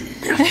crunchy.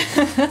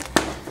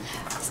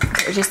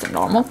 Or just a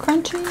normal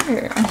crunchy?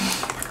 Or...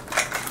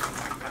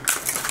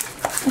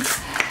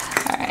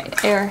 Alright,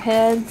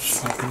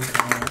 Airheads.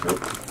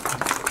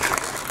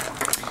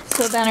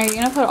 So Ben, are you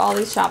going to put all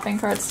these shopping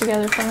carts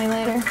together for me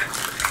later?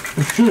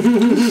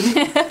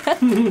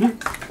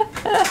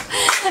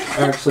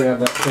 I actually have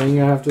that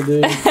thing I have to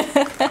do.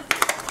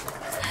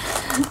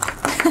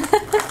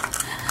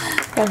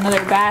 Got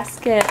another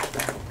basket.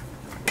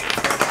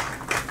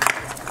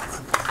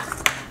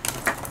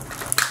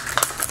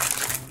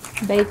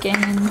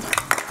 Bacon.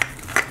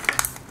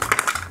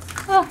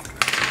 Oh.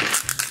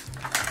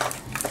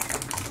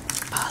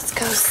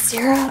 Bosco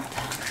syrup.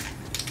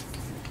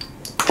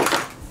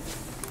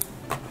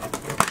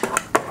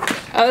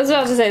 I was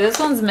about to say, this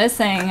one's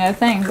missing a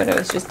thing, but it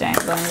was just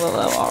dangling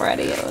below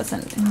already. It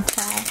wasn't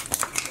intact.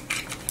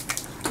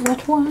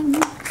 What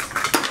one?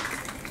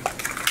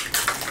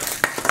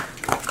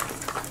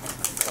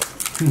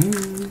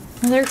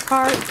 Another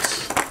cart.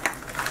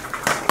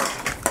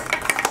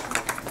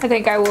 I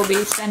think I will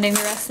be spending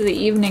the rest of the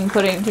evening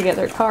putting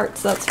together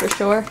carts, that's for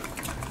sure.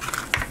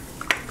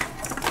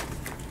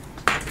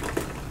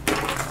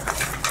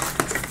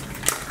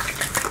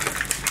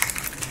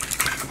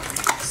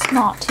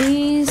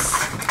 Smarties.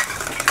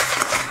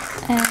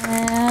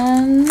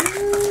 And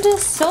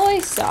soy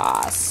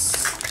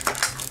sauce.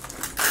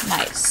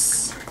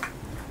 Nice.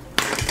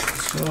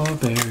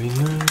 Strawberry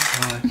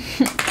pie.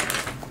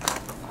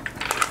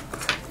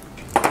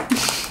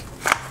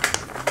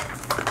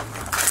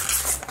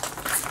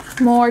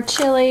 More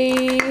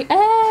chili.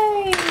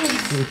 Hey!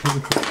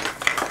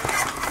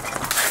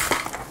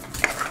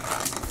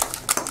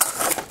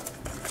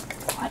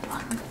 What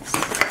one?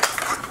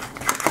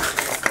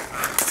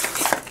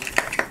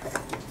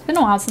 It's been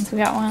a while since we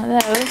got one of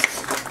those.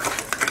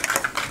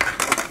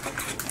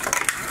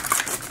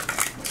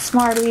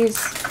 Smarties.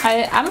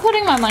 I'm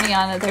putting my money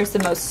on that there's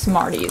the most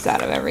Smarties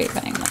out of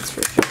everything, that's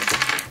for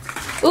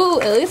sure. Ooh,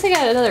 at least I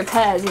got another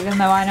Pez, even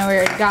though I know we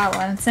already got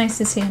one. It's nice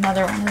to see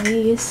another one of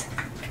these.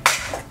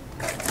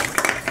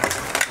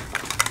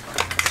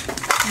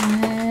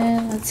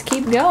 And let's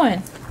keep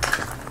going.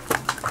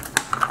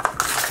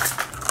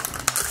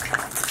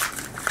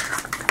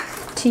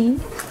 Tea.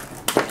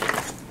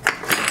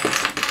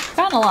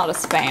 Gotten a lot of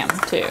spam,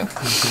 too.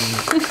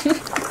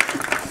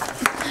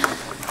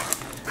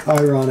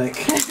 Ironic.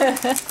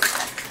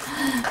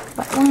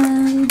 Got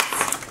one.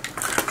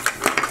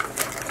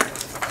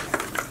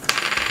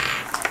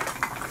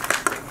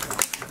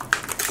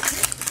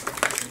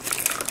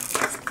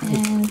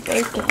 And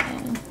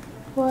bacon.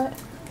 What?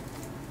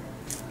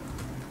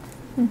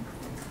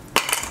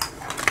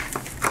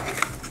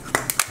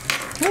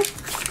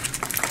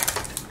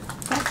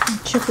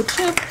 Chupa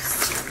Chups.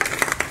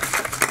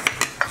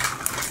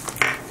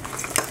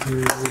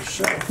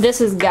 This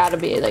has got to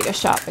be like a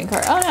shopping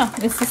cart. Oh no,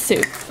 it's the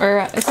soup.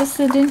 Or is this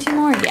the Dinty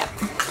Moore? Yep.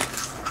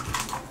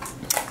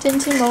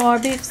 Dinty Moore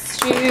beef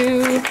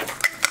stew.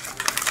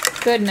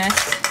 Goodness.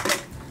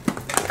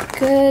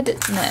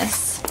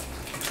 Goodness.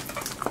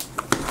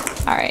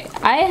 Alright,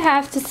 I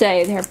have to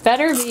say there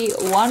better be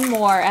one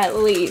more at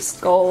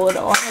least gold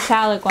or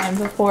metallic one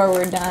before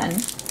we're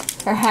done.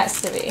 There has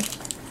to be.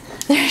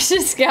 There's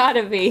just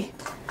gotta be.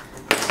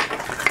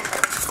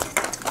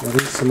 At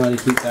least somebody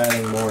keeps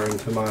adding more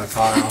into my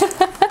pile.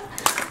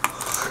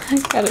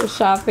 Got a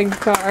shopping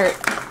cart.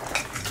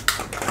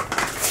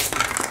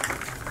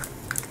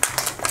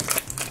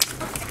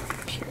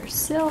 Pure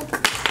silk.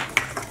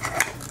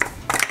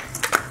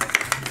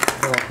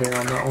 Okay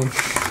on that one.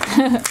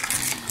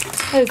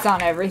 It's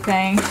on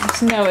everything.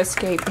 There's no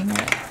escaping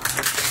it.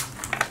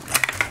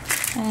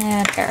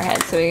 And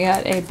Airhead. So we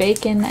got a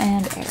bacon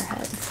and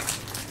Airhead.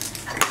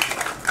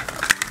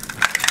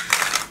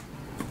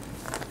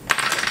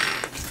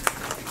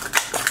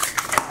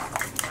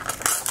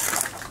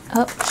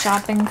 Oh,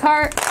 shopping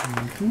cart.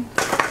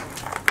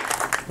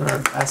 Or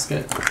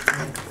basket.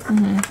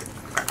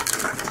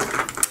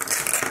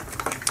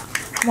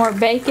 More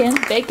bacon.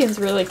 Bacon's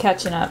really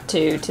catching up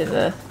too to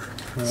the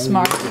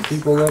Smarties.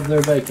 People love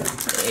their bacon.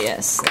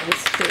 Yes, that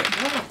is true.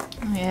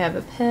 We have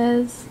a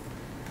Pez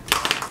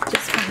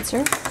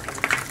dispenser.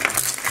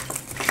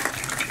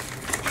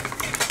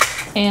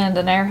 And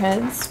an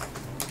Airheads.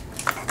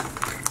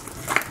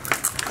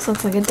 This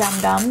looks like a Dum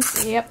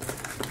Dums. Yep.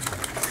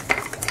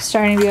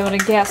 Starting to be able to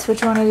guess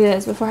which one it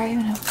is before I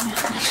even open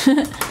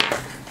it.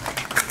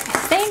 I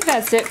think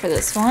that's it for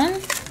this one.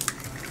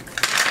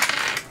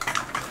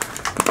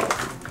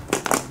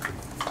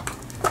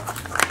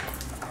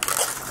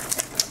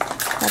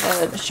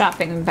 Got a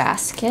shopping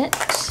basket.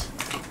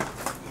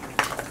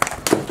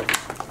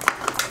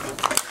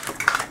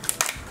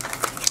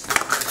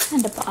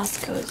 And a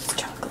Bosco's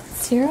chocolate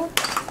syrup.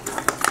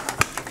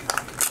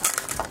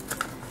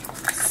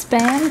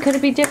 Spam, could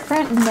it be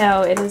different?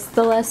 No, it is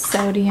the less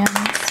sodium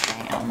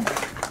spam.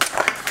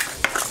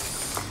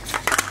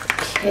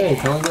 Hey,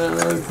 can I get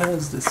another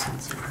Pez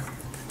dispenser?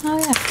 Oh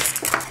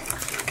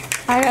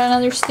yeah. I got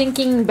another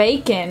stinking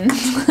bacon.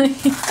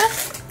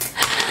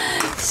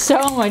 So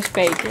much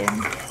bacon.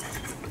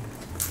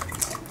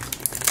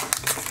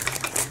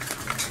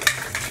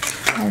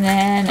 And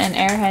then an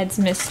Airheads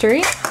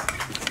Mystery.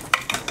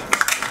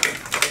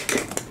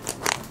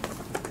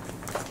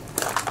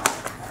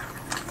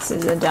 This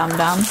is a Dum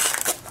Dum.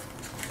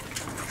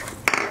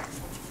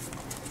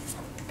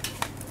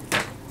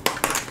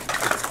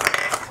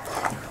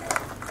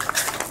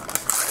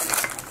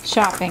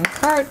 Shopping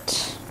cart.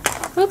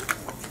 Whoop.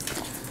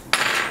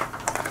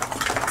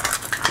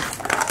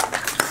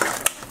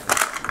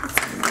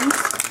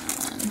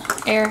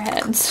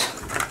 Airheads.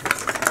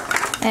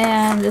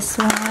 And this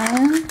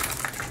one.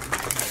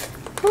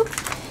 Whoop.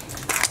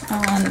 That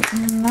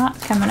one not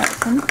coming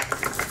open.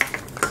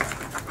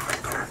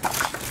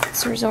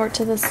 Let's resort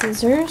to the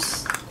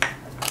scissors.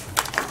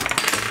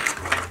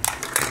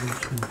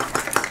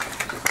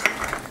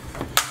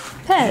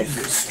 Pez.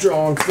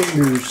 Strong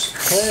fingers.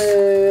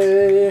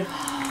 Hey.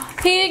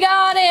 He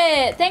got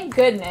it! Thank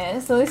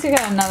goodness. At least we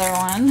got another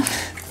one.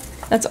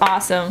 That's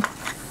awesome.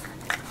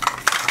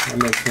 That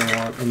makes me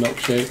want a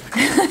milkshake.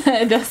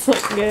 It does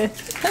look good.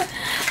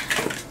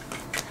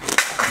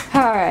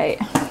 Alright.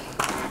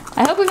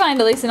 I hope we find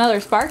at least another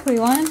sparkly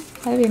one.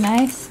 That'd be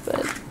nice,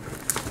 but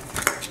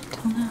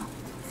don't know.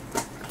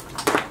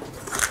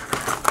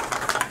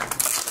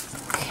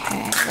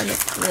 Okay, what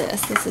is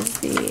this? This is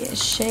the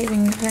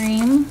shaving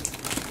cream.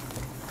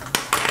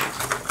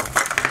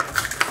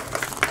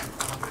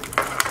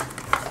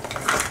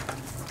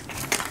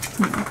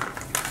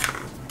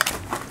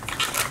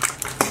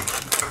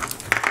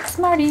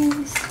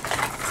 Smarties.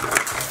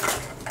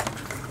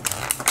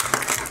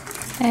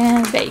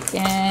 And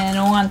bacon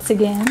once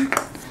again.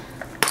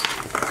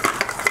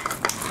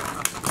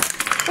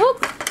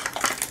 Oop.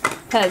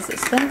 Pez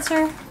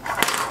dispenser.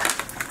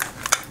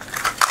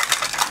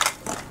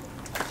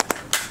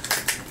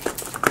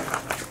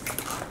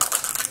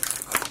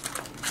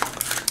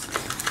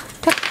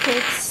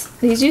 Cupcakes.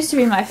 These used to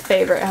be my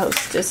favorite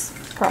Hostess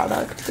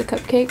product, the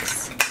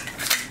cupcakes.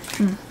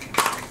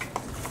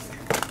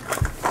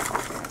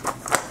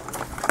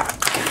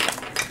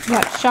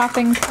 Got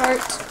shopping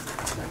cart.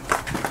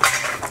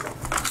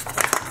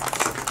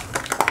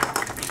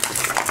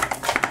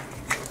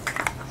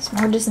 Some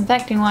more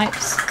disinfecting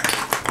wipes.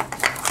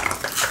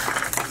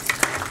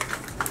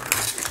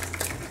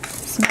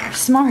 Some more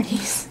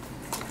Smarties.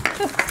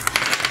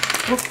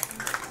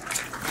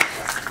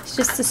 It's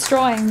just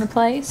destroying the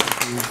place.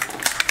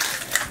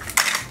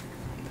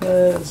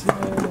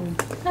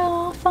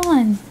 Oh,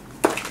 fun.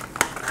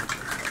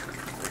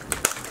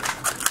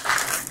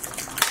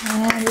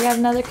 And we got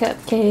another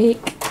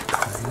cupcake.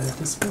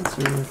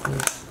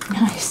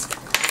 Nice.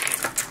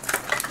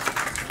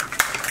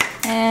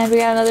 And we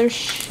got another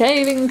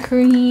shaving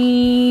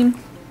cream.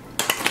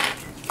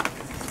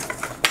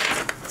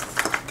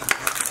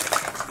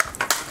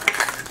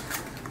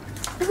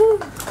 Woo.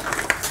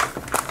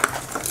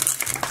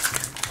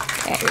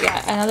 Okay, we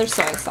got another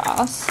soy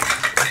sauce.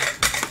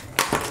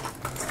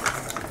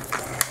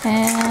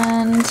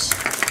 And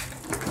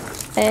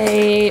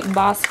a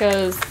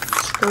Bosco's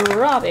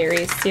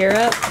strawberry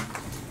syrup.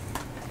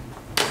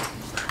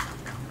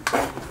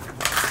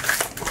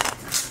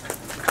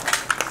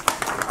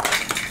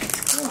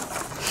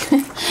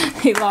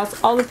 He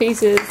lost all the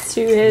pieces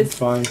to his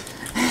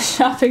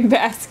shopping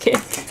basket.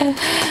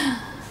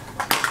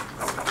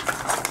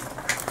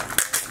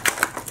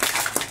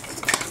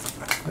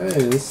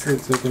 Hey, this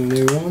looks like a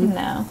new one.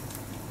 No.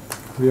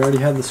 We already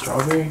had the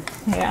strawberry?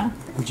 Yeah.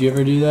 Did you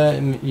ever do that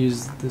and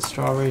use the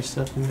strawberry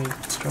stuff and make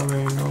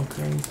strawberry milk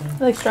or anything?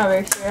 Like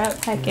strawberry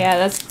syrup? Heck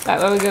yeah,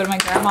 I would go to my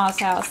grandma's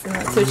house and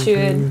that's what she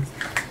would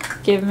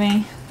give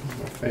me.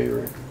 My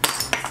favorite.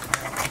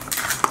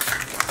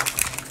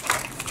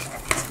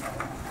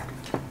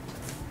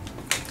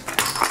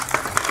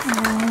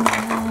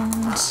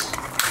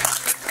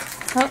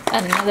 And oh,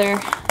 another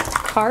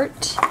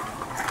cart.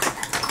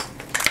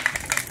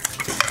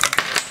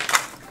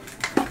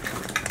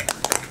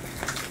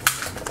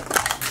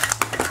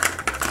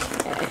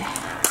 Okay.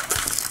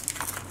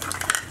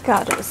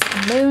 Got us a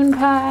moon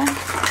pie.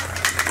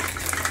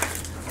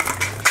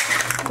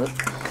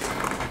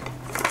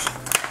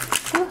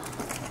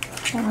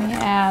 And we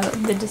have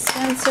the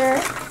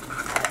dispenser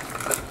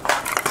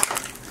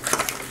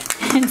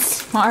and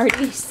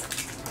Smarties.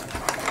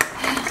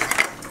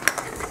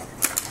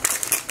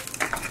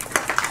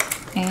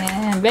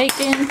 And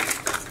bacon.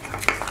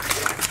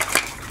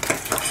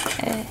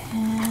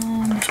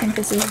 And I think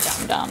this is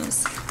Dum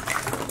Dums.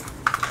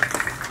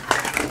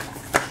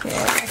 Okay,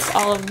 that's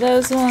all of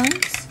those ones.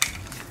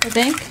 I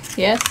think.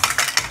 Yes.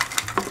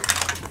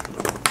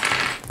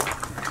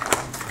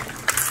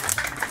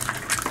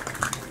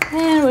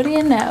 And what do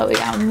you know? We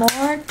got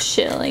more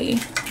chili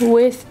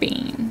with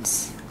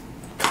beans.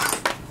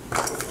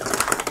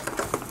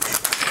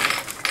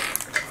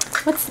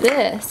 What's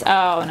this?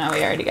 Oh no,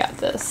 we already got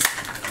this.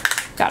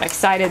 Got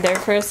excited there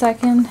for a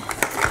second.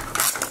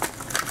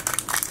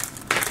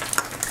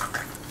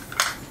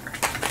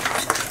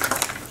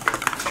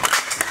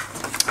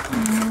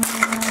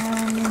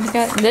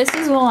 This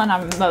is one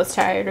I'm most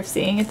tired of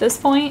seeing at this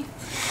point.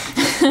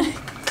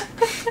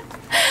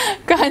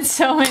 Got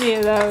so many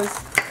of those.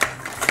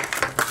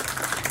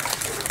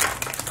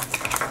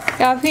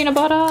 Got peanut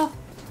butter.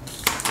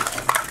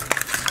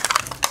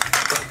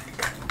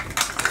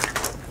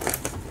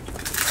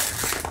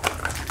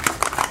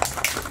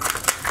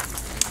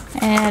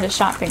 And a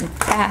shopping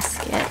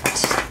basket.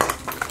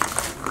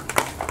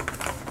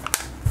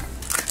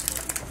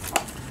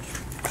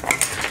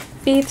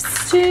 Beef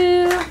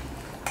stew.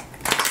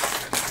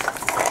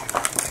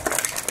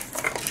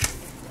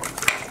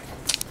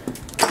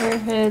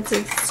 Airheads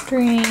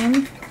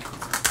Extreme.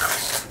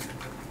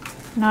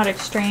 Not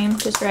extreme,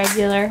 just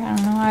regular. I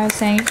don't know why I was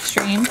saying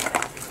extreme.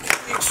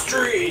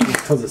 Extreme!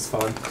 Because it's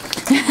fun.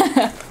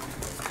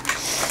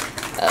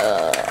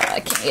 I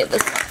can't get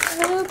this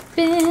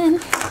open.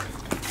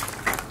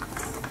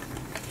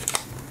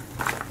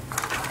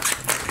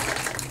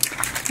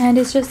 And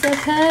it's just a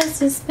pet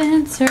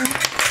dispenser.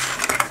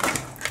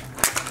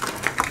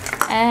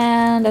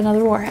 And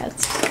another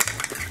Warheads.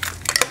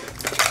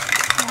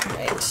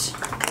 Alright.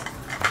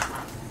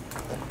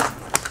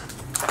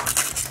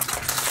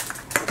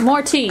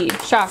 More tea.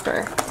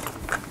 Shocker.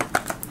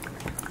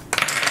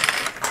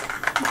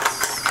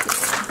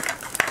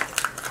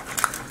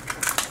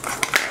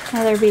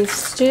 Another beef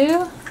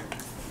stew.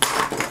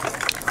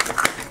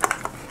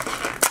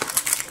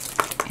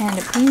 And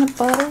a peanut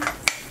butter.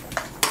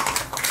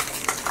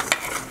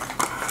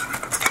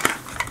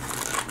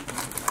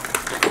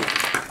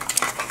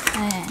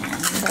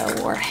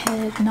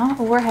 Warhead, not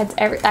Warheads.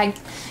 I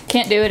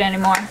can't do it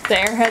anymore. The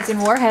Airheads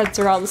and Warheads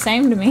are all the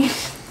same to me.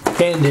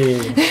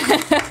 Candy.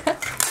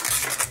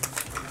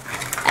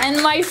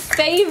 And my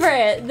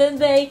favorite, the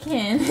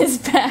bacon, is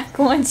back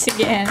once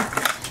again.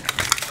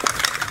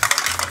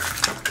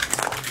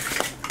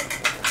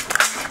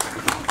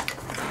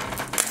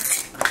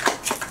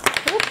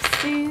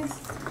 Oopsies.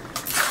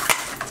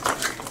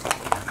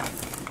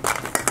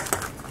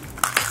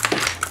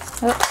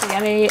 Oh,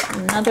 we got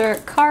another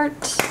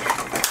cart.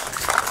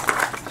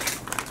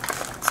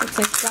 Looks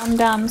like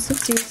dum-dums.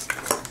 Oopsies.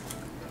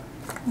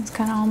 It's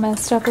kind of all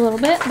messed up a little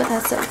bit, but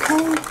that's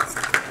okay.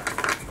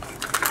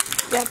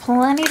 Got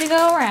plenty to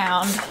go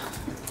around.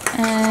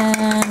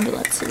 And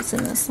let's see what's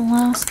in this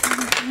last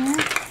one here.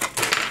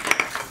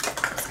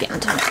 Let's get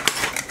into it.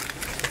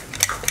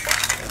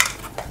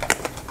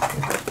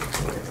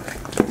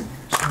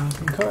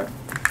 Shopping cart.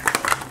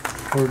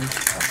 Or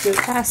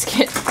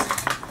basket.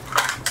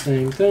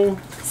 Same thing.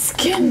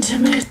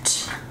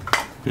 Skintimate.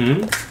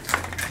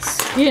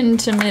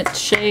 Skintimate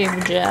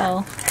shave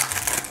gel.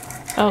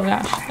 Oh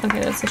gosh.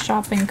 Okay, that's a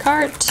shopping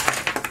cart.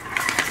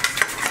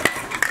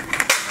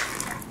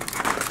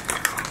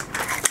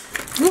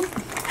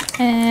 Oop.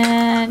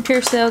 And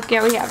pure silk.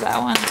 Yeah, we have that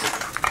one.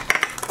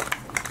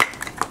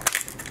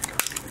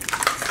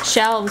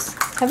 Shelves.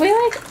 Have we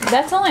like?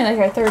 That's only like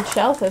our third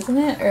shelf, isn't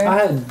it? Or?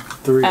 I had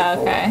 3 or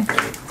 4. Okay.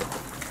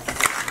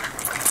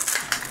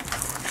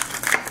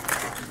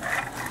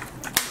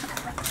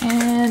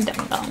 And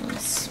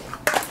dum-dums.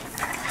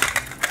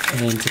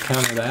 And to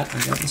counter that, I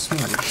got the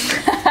Smarties.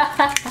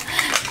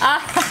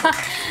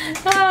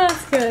 Oh,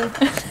 that's good.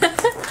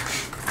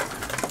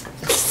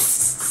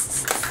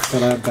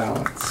 But I have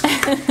balance.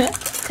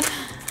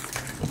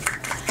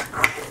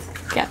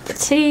 Got the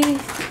tea.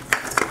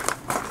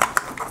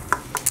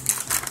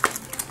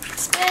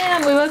 Spam.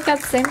 We both got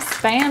the same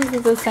spams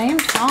at the same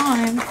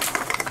time.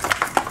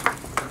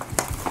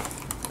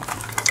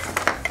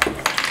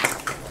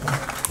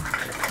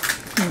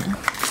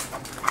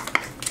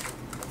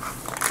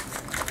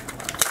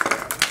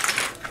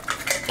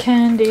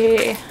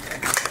 Candy.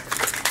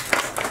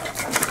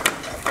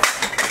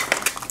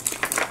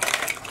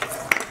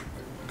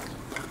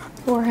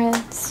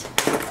 Warheads.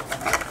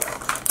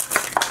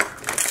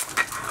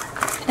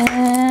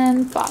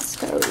 And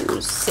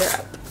Bosco's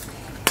syrup.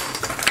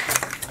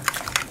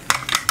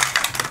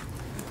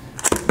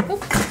 Oh,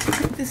 I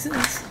think this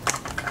is.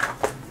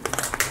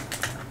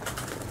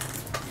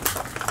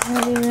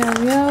 Ready to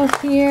go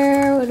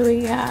here. What do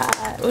we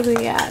got? What do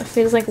we got?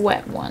 Feels like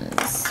wet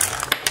ones.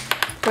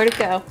 Where'd it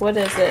go? What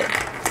is it?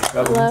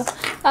 Hello?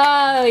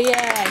 Oh,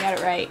 yeah, I got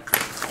it right.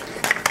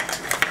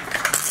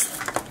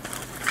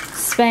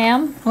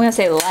 Spam. I'm going to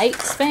say light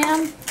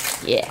spam.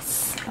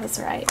 Yes, that's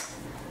right.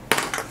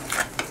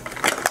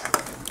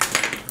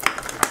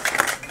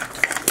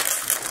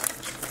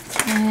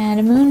 And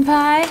a moon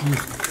pie.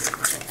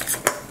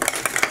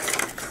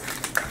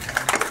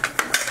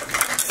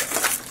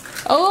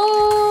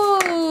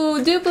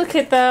 Oh,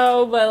 duplicate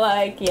though, but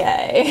like,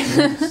 yay.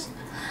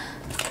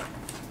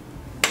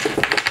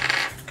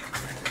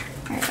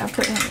 I'll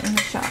put him in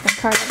the shopping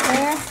cart up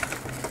there.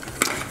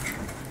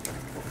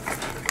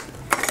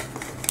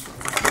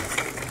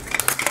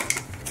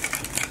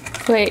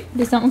 Wait,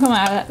 did something come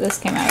out of that? This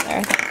came out of there,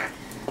 I think.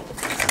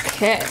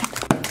 Okay.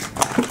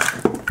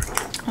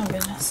 Oh,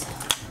 goodness.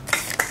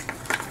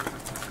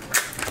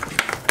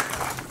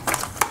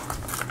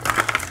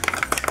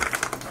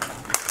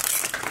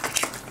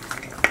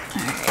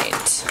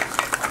 Alright.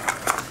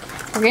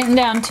 We're getting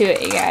down to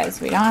it, you guys.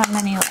 We don't have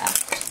many left.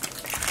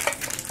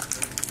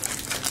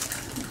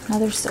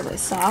 Another soy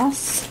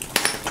sauce.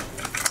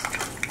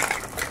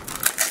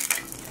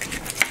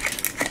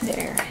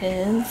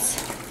 his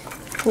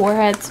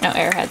warheads. No,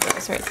 airheads. That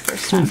was right the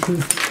first time.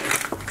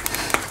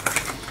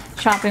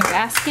 Shopping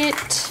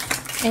basket.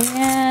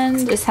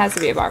 And this has to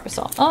be a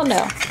Barbasol. Oh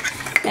no.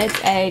 It's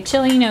a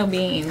chili no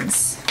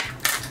beans.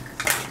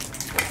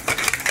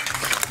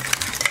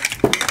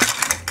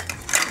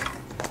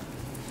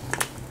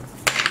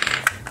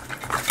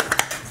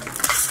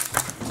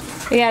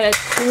 We got a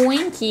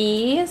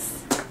Twinkies.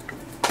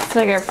 It's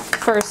like our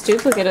first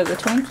duplicate of the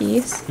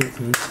Twinkies.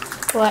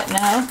 What?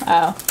 No?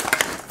 Oh.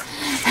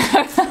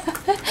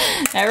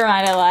 Never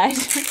mind, I lied.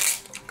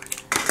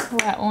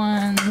 Wet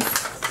ones.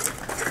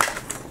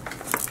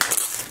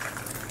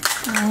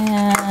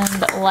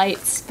 And light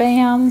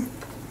Spam.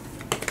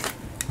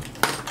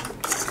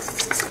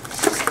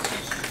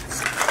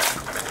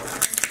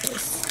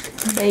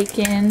 This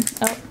bacon.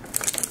 Oh.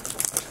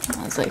 That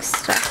was like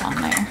stuck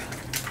on there.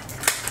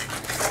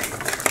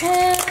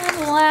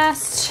 And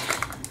last,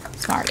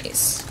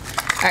 Smarties.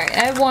 Alright,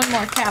 I have one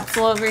more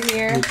capsule over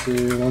here. Me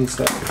too. 1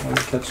 second. Let me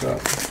catch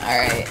up.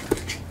 Alright.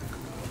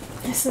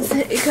 This is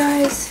it, you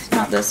guys.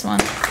 Not this one.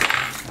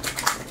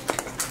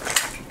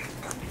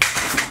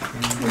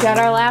 We got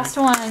our last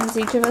ones.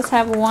 Each of us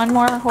have one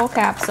more whole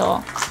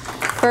capsule.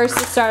 First,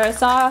 to start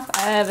us off,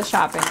 I have a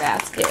shopping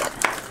basket.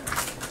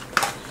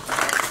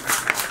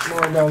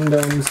 More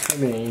dum-dums for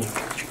me.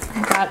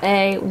 I got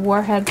a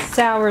Warhead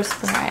Sour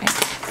Spray.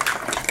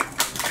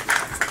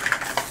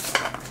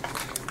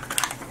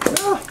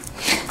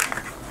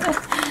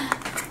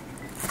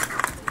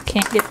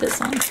 Can't get this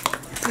one.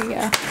 There you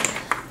go.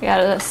 We got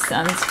a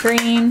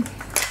sunscreen.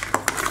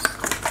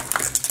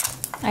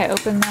 I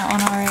opened that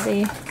one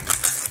already.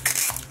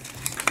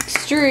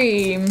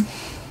 Extreme.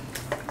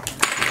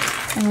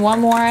 And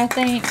one more, I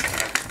think.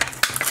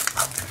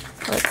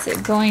 What's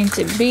it going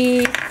to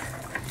be?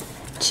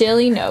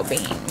 Chili no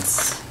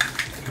beans.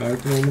 Can I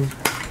open one more?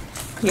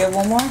 You have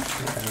one more? Yeah,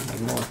 I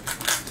have one more.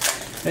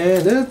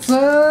 And it's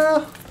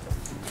a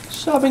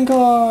shopping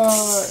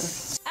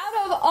cart.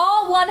 Out of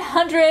all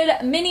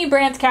 100 mini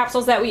brands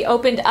capsules that we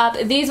opened up,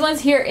 these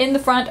ones here in the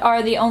front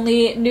are the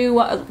only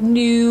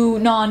new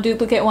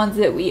non-duplicate ones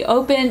that we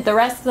opened. The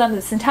rest of them,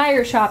 this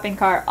entire shopping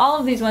cart, all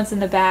of these ones in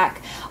the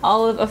back,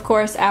 all of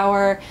course,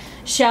 our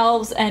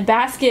shelves and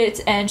baskets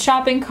and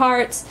shopping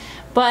carts.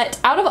 But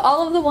out of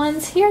all of the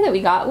ones here that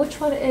we got, which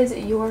one is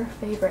your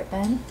favorite,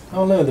 Ben? I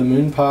don't know. The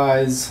moon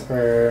pies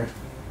are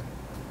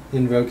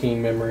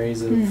invoking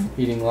memories of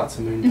eating lots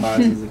of moon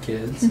pies as a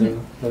kid,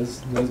 so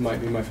those might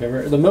be my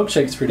favorite. The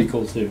milkshake's pretty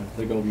cool too,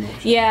 the golden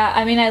milkshake. Yeah,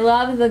 I mean, I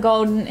love the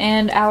golden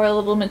and our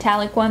little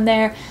metallic one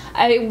there.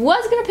 I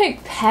was gonna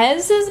pick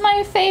Pez as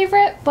my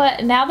favorite,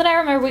 but now that I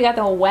remember we got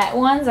the wet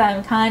ones,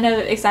 I'm kind of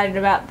excited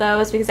about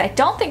those because I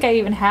don't think I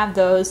even have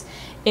those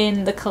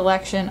in the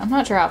collection. I'm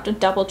not sure, I'll have to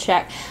double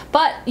check.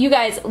 But you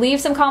guys,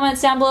 leave some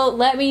comments down below.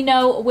 Let me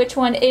know which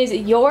one is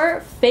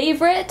your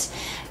favorite.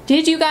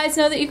 Did you guys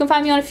know that you can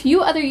find me on a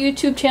few other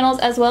YouTube channels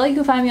as well? You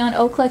can find me on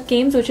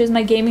OhcluckGames, which is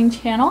my gaming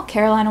channel,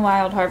 Carolina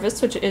Wild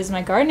Harvest, which is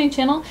my gardening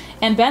channel,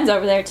 and Ben's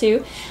over there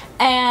too.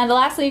 And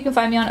lastly, you can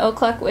find me on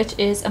Ohcluck, which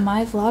is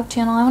my vlog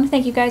channel. I want to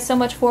thank you guys so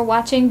much for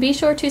watching. Be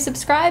sure to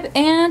subscribe,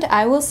 and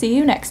I will see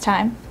you next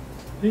time.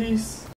 Peace.